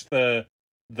ditch the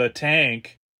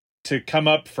tank to come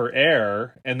up for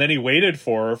air, and then he waited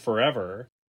for her forever,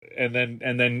 and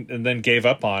then gave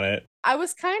up on it. I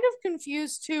was kind of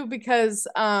confused too because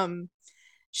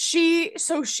she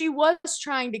was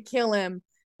trying to kill him,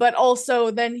 but also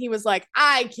then he was like,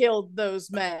 I killed those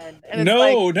men. And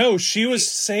no, she was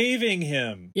saving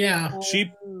him. Yeah.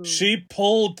 She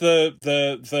pulled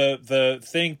the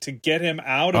thing to get him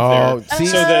out of there. See,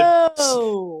 so that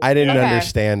I didn't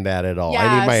understand that at all. Yeah,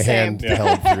 I need my same. hand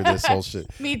held through this whole shit.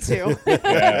 Me too.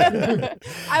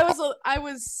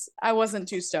 I wasn't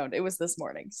too stoned. It was this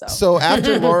morning. So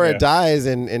after Mora dies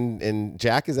and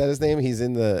Jack, is that his name? He's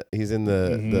in the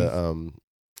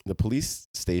police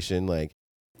station. Like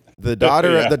the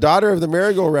daughter of the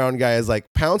merry-go-round guy is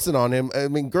like pouncing on him. I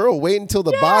mean, girl, wait until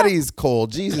the body's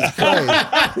cold. Jesus Christ.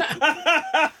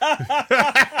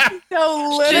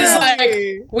 So literally, she's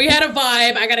like, we had a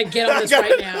vibe. I gotta get on this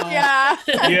right now. Yeah.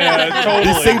 Yeah,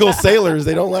 totally. These single sailors,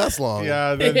 they don't last long.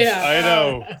 Yeah, I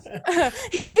know.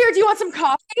 Here, do you want some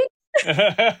coffee?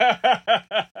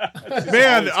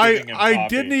 Man, I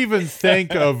didn't even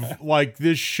think of like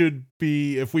this should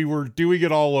be if we were doing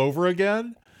it all over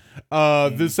again.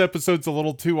 This episode's a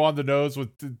little too on the nose with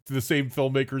the same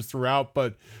filmmakers throughout,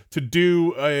 but to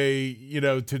do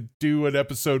an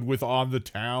episode with On the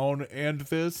Town and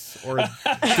this, or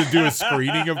to do a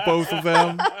screening of both of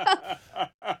them,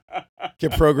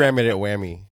 Can program it at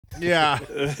Whammy. Yeah,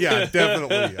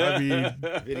 definitely. I mean,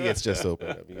 Idiots just open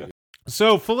up.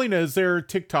 So, Felina, is there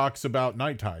TikToks about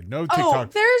Night Tide? No TikTok. Oh,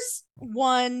 there's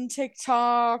one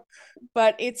TikTok,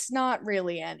 but it's not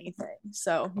really anything.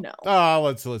 So no.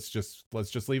 Let's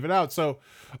just leave it out. So,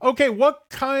 okay, what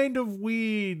kind of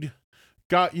weed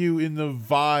got you in the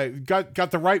vibe?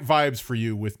 Got the right vibes for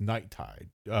you with Night Tide,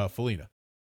 Felina?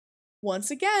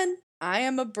 Once again, I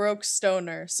am a broke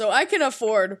stoner, so I can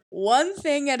afford one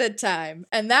thing at a time,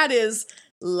 and that is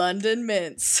London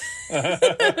mints.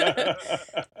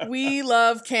 We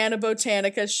love Canna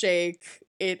Botanica shake.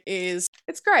 It's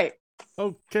great.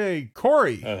 Okay,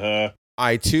 Corey.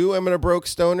 I too am a broke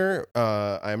stoner.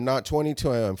 I'm not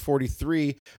 22, I'm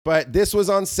 43, but this was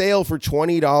on sale for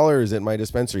 $20 at my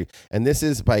dispensary. And this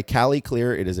is by Cali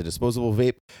Clear. It is a disposable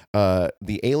vape.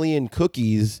 The Alien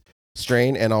Cookies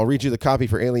strain, and I'll read you the copy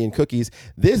for Alien Cookies.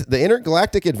 The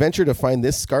intergalactic adventure to find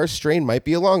this scarce strain might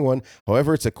be a long one.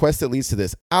 However, it's a quest that leads to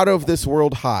this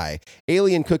out-of-this-world high.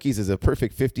 Alien Cookies is a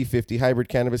perfect 50-50 hybrid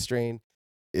cannabis strain.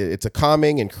 It's a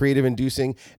calming and creative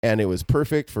inducing, and it was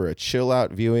perfect for a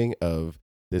chill-out viewing of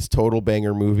this total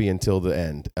banger movie until the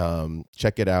end.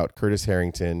 Check it out. Curtis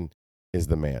Harrington is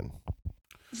the man.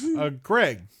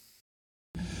 Greg.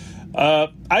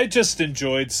 I just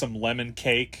enjoyed some lemon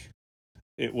cake.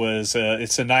 It's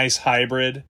a nice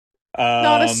hybrid.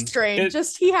 Not a strain.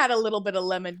 Just he had a little bit of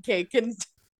lemon cake and.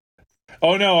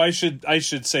 Oh no! I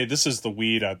should say this is the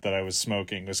weed that I was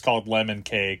smoking. It was called lemon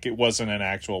cake. It wasn't an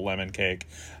actual lemon cake,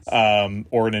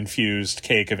 or an infused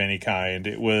cake of any kind.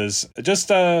 It was just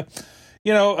lemon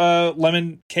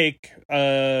cake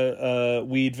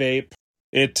weed vape.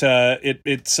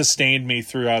 It sustained me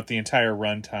throughout the entire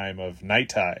runtime of Night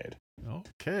Tide.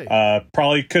 Okay.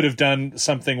 Probably could have done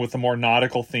something with a more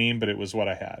nautical theme, but it was what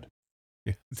I had.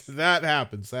 Yeah, that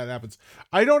happens.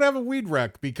 I don't have a weed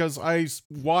wreck because I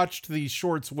watched these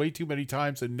shorts way too many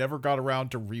times and never got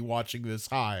around to rewatching this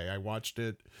high. I watched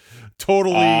it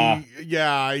totally.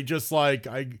 I just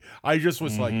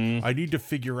was like, I need to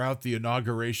figure out the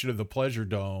inauguration of the Pleasure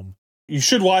Dome. You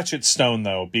should watch it stone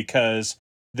though, because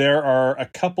there are a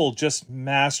couple just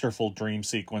masterful dream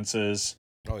sequences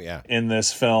Oh yeah. In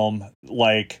this film,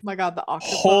 like, Oh my God, the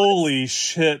octopus. holy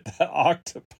shit, the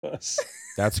octopus.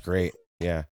 That's great.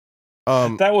 Yeah.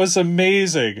 That was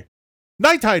amazing.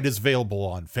 Night Tide is available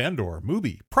on Fandor,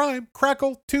 Mubi, Prime,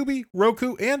 Crackle, Tubi,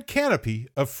 Roku, and Canopy,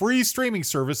 a free streaming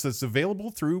service that's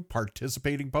available through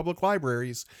participating public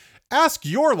libraries. Ask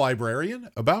your librarian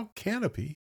about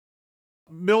Canopy.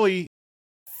 Millie,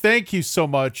 thank you so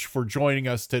much for joining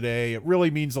us today. It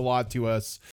really means a lot to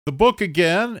us. The book,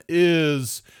 again,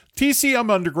 is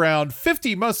TCM Underground,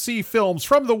 50 Must-See Films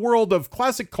from the World of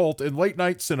Classic Cult and Late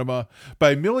Night Cinema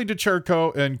by Millie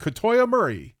DeChirico and Katoya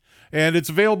Murray. And it's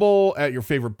available at your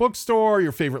favorite bookstore,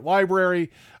 your favorite library.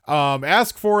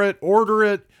 Ask for it, order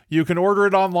it. You can order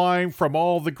it online from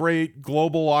all the great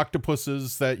global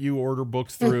octopuses that you order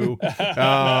books through.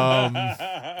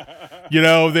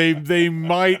 They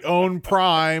might own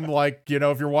Prime. Like,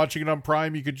 if you're watching it on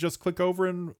Prime, you could just click over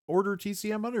and order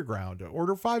TCM Underground.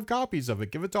 Order 5 copies of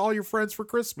it. Give it to all your friends for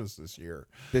Christmas this year.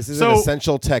 This is an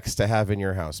essential text to have in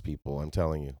your house, people. I'm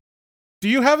telling you. Do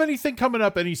you have anything coming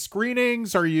up? Any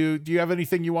screenings? Do you have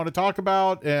anything you want to talk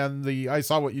about? And the I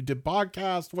Saw What You Did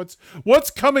podcast.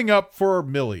 What's coming up for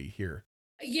Millie here?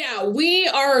 Yeah, we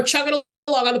are chugging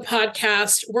along on the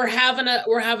podcast. We're having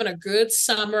a good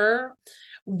summer.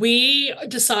 We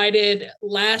decided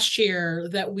last year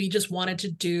that we just wanted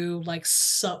to do like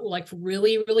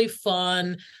really, really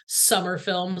fun summer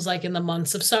films, like in the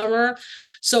months of summer.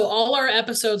 So all our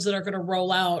episodes that are going to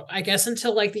roll out, I guess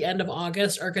until like the end of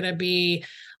August, are going to be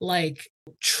like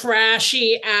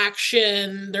trashy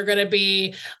action. They're going to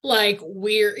be like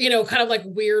weird, kind of like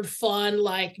weird fun,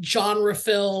 like genre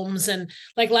films. And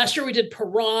like last year we did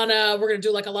Piranha. We're going to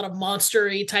do like a lot of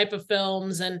monster-y type of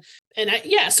films.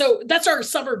 So that's our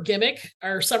summer gimmick,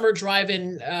 our summer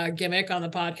drive-in gimmick on the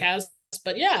podcast.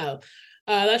 But yeah,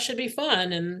 that should be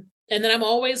fun. And then I'm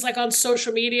always like on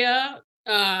social media,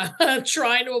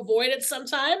 trying to avoid it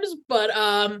sometimes, but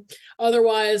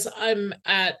otherwise I'm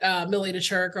at Millie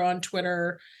DeChirico on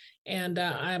Twitter, and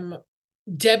I'm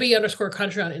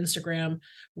Debbie_country on Instagram,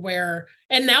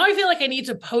 and now I feel like I need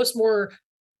to post more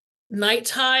Night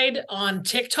Tide on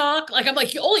TikTok. Like I'm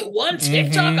like, only one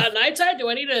TikTok on Night Tide? Do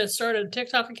I need to start a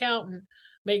TikTok account and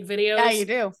make videos? Yeah, you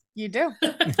do. You do.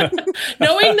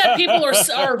 Knowing that people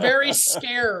are very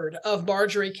scared of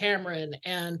Marjorie Cameron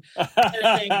and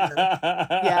yeah,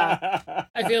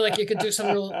 I feel like you could do some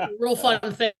real fun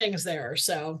things there.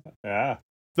 So yeah.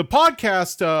 The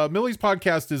podcast, Millie's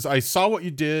podcast, is I Saw What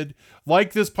You Did.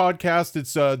 Like this podcast,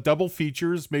 it's double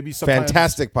features, maybe sometimes.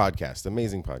 Fantastic podcast.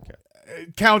 Amazing podcast.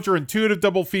 Counterintuitive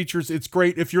double features. It's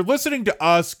great. If you're listening to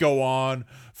us go on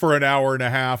for an hour and a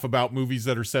half about movies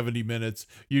that are 70 minutes,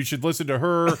 you should listen to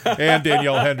her and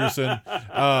Danielle Henderson.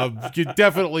 You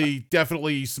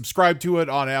definitely subscribe to it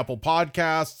on Apple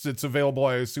Podcasts. It's available,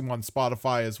 I assume, on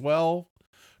Spotify as well.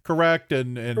 Correct?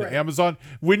 And Correct. Amazon.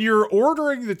 When you're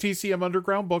ordering the TCM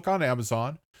Underground book on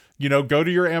Amazon, go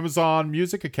to your Amazon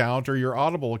Music account or your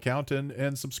Audible account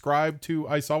and subscribe to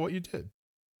I Saw What You Did.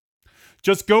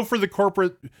 Just go for the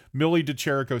corporate Millie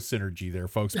DeChirico synergy there,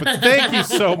 folks. But thank you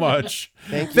so much.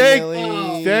 Thank you,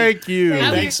 Millie. Thank you.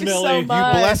 Thanks, Millie. So You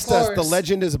blessed us. The course.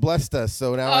 legend has blessed us.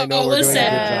 So now I know we're doing a good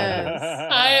job.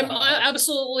 I am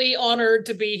absolutely honored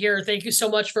to be here. Thank you so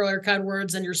much for all your kind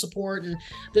words and your support. And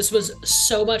this was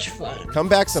so much fun. Come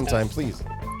back sometime, please.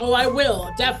 Oh, I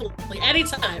will. Definitely.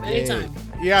 Anytime.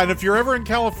 Yeah, and if you're ever in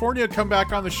California, come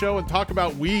back on the show and talk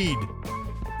about weed.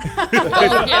 Oh,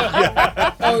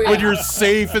 yeah. Oh, yeah. When you're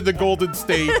safe in the Golden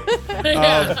State. And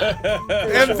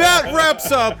that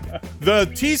wraps up the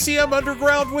TCM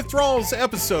Underground Withdrawals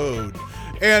episode.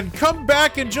 And come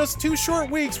back in just 2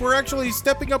 short weeks. We're actually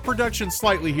stepping up production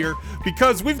slightly here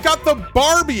because we've got the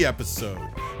Barbie episode.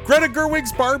 Greta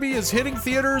Gerwig's Barbie is hitting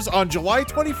theaters on July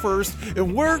 21st,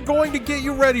 and we're going to get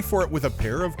you ready for it with a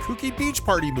pair of kooky beach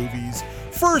party movies.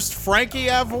 First, Frankie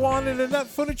Avalon and Annette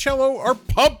Funicello are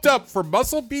pumped up for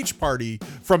Muscle Beach Party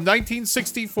from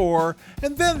 1964,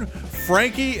 and then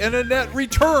Frankie and Annette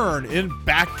return in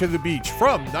Back to the Beach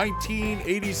from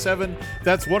 1987.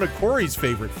 That's one of Corey's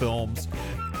favorite films.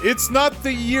 It's not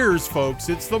the years, folks,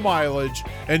 it's the mileage.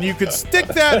 And you can stick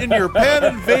that in your pen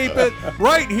and vape it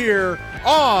right here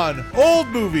on Old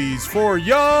Movies for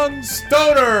Young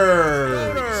Stoners.